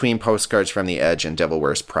in between Postcards from the Edge and Devil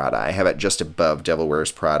Wears Prada. I have it just above Devil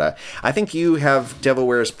Wears Prada. I think you have Devil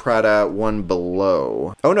Wears Prada one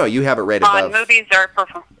below. Oh, no, you have it right above. On movies or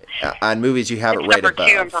on movies, you have it right above.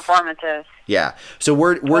 Number 2 in performances. Yeah. So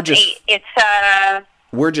we're just... 8. It's,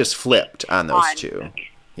 we're just flipped on those on 2. movies.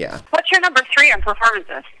 Yeah. What's your number 3 in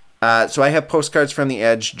performances? So I have Postcards from the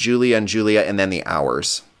Edge, Julia and Julia, and then The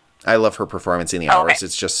Hours. I love her performance in The Hours. Okay.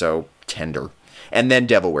 It's just so tender. And then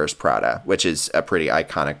Devil Wears Prada, which is a pretty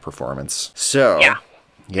iconic performance. So, Yeah.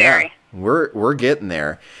 Very. we're getting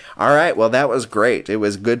there. All right. Well, that was great. It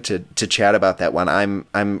was good to chat about that one.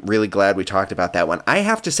 I'm really glad we talked about that one. I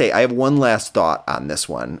have to say, I have one last thought on this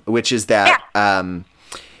one, which is that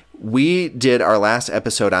we did our last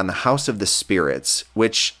episode on the House of the Spirits,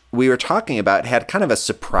 which we were talking about had kind of a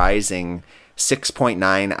surprising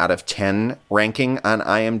 6.9 out of 10 ranking on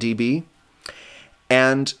IMDb.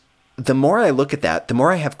 And the more I look at that, the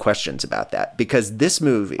more I have questions about that, because this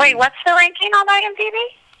movie... Wait, what's the ranking on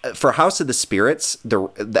IMDb? For House of the Spirits,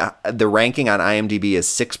 the ranking on IMDb is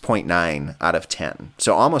 6.9 out of 10,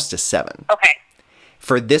 so almost a 7. Okay.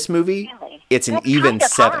 For this movie, Really? it's an That's even kind of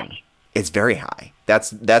 7. high. It's very high.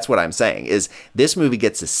 That's what I'm saying, is this movie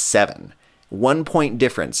gets a 7. 1 point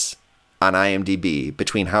difference on IMDb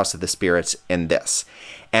between House of the Spirits and this.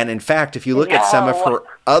 And in fact, if you look at some of her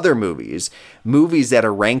other movies that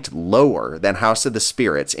are ranked lower than House of the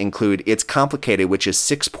Spirits include It's Complicated, which is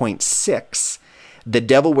 6.6, The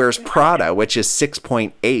Devil Wears Prada, which is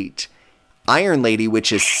 6.8, Iron Lady,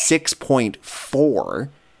 which is 6.4,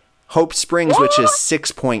 Hope Springs, which is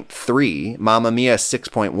 6.3, Mamma Mia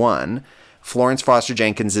 6.1, Florence Foster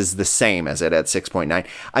Jenkins is the same as it at 6.9.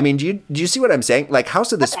 I mean, do you see what I'm saying? Like,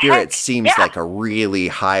 House of the Spirits seems like a really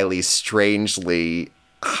strangely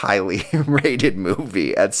highly rated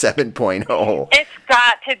movie at 7.0. It's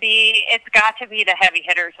got to be the heavy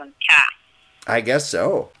hitters in cast. I guess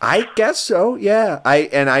so, yeah.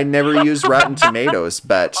 I never used Rotten Tomatoes,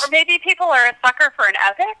 but... Or maybe people are a sucker for an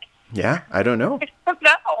epic? Yeah, I don't know. I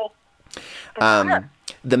don't know.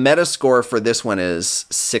 The Metascore for this one is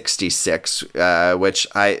 66, which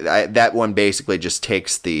I that one basically just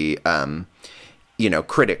takes the,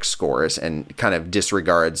 critic scores and kind of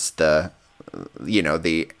disregards the,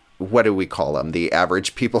 the, what do we call them? The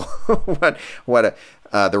average people, the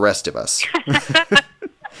rest of us.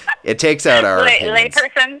 It takes out our opinions.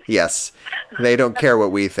 Layperson? Yes. They don't care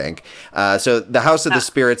what we think. So the House of the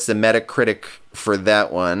Spirits, the Metacritic for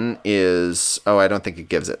that one is, I don't think it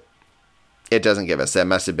gives it. It doesn't give us. That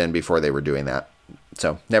must have been before they were doing that.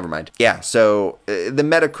 So never mind. Yeah. So the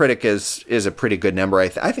Metacritic is a pretty good number. I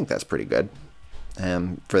think that's pretty good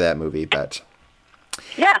for that movie, but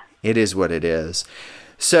yeah, it is what it is.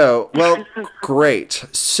 So, well, great.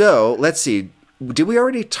 So let's see. Did we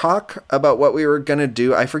already talk about what we were going to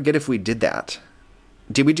do? I forget if we did that.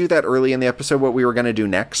 Did we do that early in the episode, what we were going to do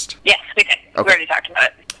next? Yes, we did. Okay. We already talked about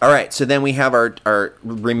it. All right. So then we have our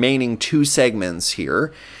remaining 2 segments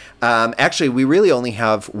here. Actually, we really only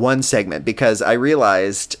have one segment because I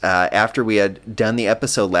realized after we had done the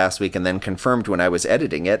episode last week and then confirmed when I was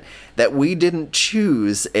editing it that we didn't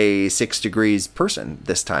choose a 6 Degrees person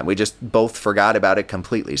this time. We just both forgot about it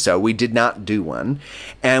completely. So we did not do one.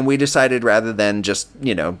 And we decided rather than just,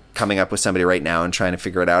 coming up with somebody right now and trying to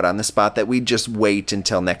figure it out on the spot that we'd just wait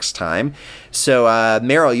until next time. So,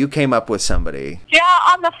 Meryl, you came up with somebody. Yeah,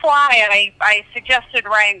 on the fly, I suggested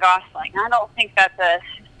Ryan Gosling. I don't think that's a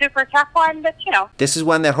super tough one, but this is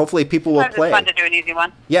one that hopefully people will play. It's fun to do an easy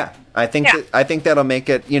one. Yeah, I think that'll make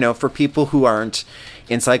it, for people who aren't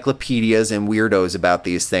encyclopedias and weirdos about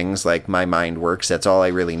these things like my mind works. That's all I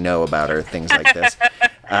really know about are things like this.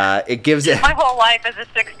 It gives it. My whole life is a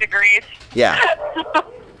 6 Degrees. Yeah.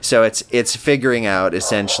 So it's figuring out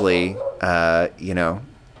essentially,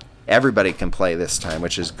 everybody can play this time,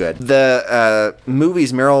 which is good. The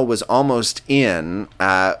movies Meryl was almost in.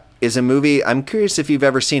 Is a movie, I'm curious if you've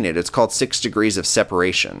ever seen it. It's called 6 Degrees of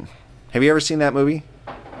Separation. Have you ever seen that movie?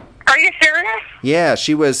 Are you serious? Yeah,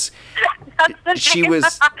 she was... She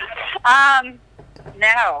was...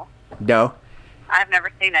 No. No? I've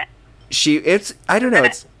never seen it. I don't know,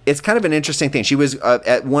 it's kind of an interesting thing. She was,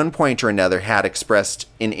 at one point or another, had expressed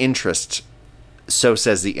an interest, so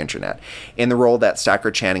says the internet, in the role that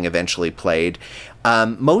Stockard Channing eventually played.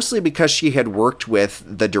 Mostly because she had worked with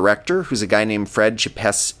the director, who's a guy named Fred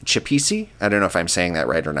Chapisi. I don't know if I'm saying that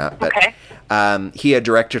right or not, but okay. He had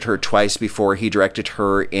directed her twice before. He directed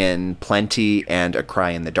her in Plenty and A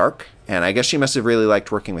Cry in the Dark. And I guess she must have really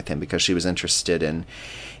liked working with him because she was interested in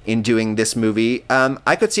in doing this movie.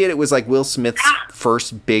 I could see it. It was like Will Smith's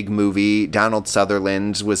first big movie. Donald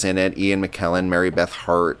Sutherland was in it. Ian McKellen, Mary Beth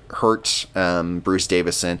Hurt, Bruce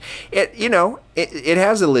Davison. It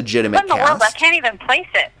has a legitimate What in the cast. world? I can't even place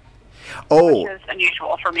it. Oh, Which is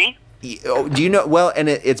unusual for me. do you know? Well, and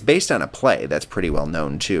it's based on a play that's pretty well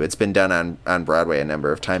known too. It's been done on Broadway a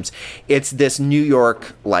number of times. It's this New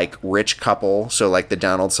York like rich couple, so like the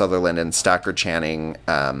Donald Sutherland and Stockard Channing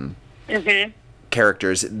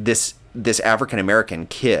characters. This African American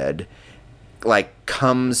kid like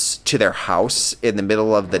comes to their house in the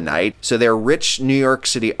middle of the night. So they're rich New York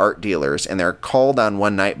City art dealers, and they're called on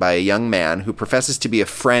one night by a young man who professes to be a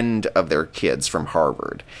friend of their kids from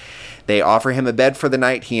Harvard. They offer him a bed for the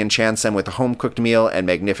night. He enchants them with a home-cooked meal and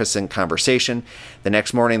magnificent conversation. The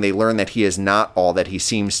next morning, they learn that he is not all that he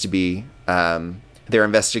seems to be. Their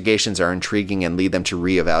investigations are intriguing and lead them to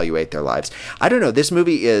reevaluate their lives. I don't know. This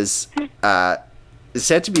movie is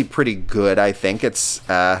said to be pretty good, I think. It's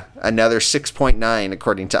another 6.9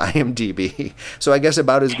 according to IMDb. So I guess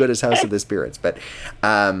about as good as House of the Spirits. But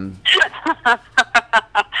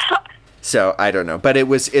so I don't know. But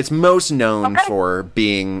it's most known for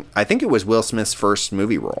being, I think it was Will Smith's first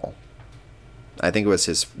movie role. I think it was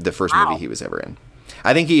the first movie he was ever in.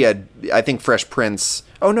 I think Fresh Prince.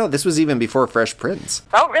 Oh no, this was even before Fresh Prince.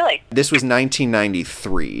 Oh, really? This was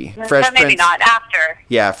 1993. So maybe not after.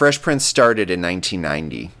 Yeah, Fresh Prince started in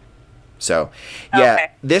 1990. So, yeah,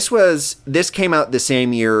 Okay. this came out the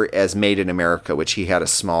same year as Made in America, which he had a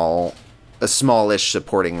smallish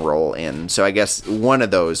supporting role in. So I guess one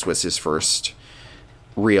of those was his first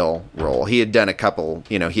real role. He had done a couple,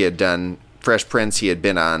 he had done Fresh Prince, he had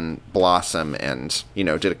been on Blossom and,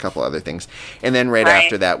 did a couple other things. And then right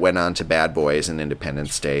after that went on to Bad Boys and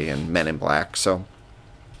Independence Day and Men in Black. So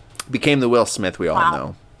became the Will Smith we all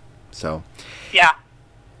know. So Yeah.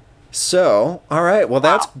 So, all right. Well,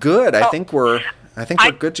 that's good. I think we're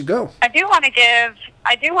good to go. I do want to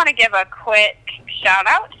give a quick shout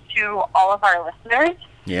out to all of our listeners.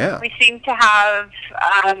 Yeah. We seem to have,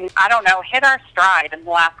 hit our stride in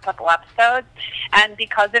the last couple episodes. And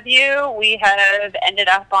because of you, we have ended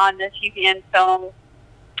up on the TV and Film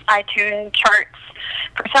iTunes charts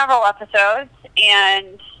for several episodes.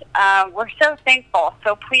 And we're so thankful.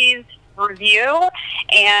 So please review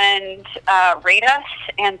and rate us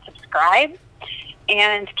and subscribe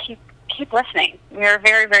and keep listening. We are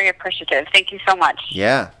very, very appreciative. Thank you so much.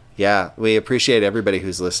 Yeah. We appreciate everybody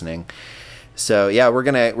who's listening. So yeah, we're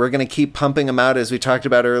gonna keep pumping them out as we talked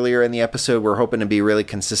about earlier in the episode. We're hoping to be really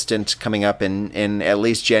consistent coming up in at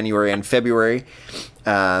least January and February,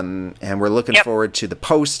 and we're looking forward to the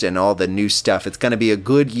post and all the new stuff. It's going to be a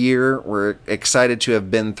good year. We're excited to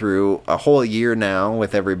have been through a whole year now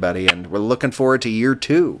with everybody, and we're looking forward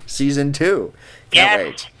to season 2. Can't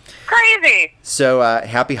wait. Crazy. So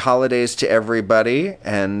happy holidays to everybody,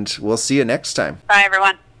 and we'll see you next time. Bye,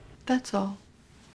 everyone. That's all.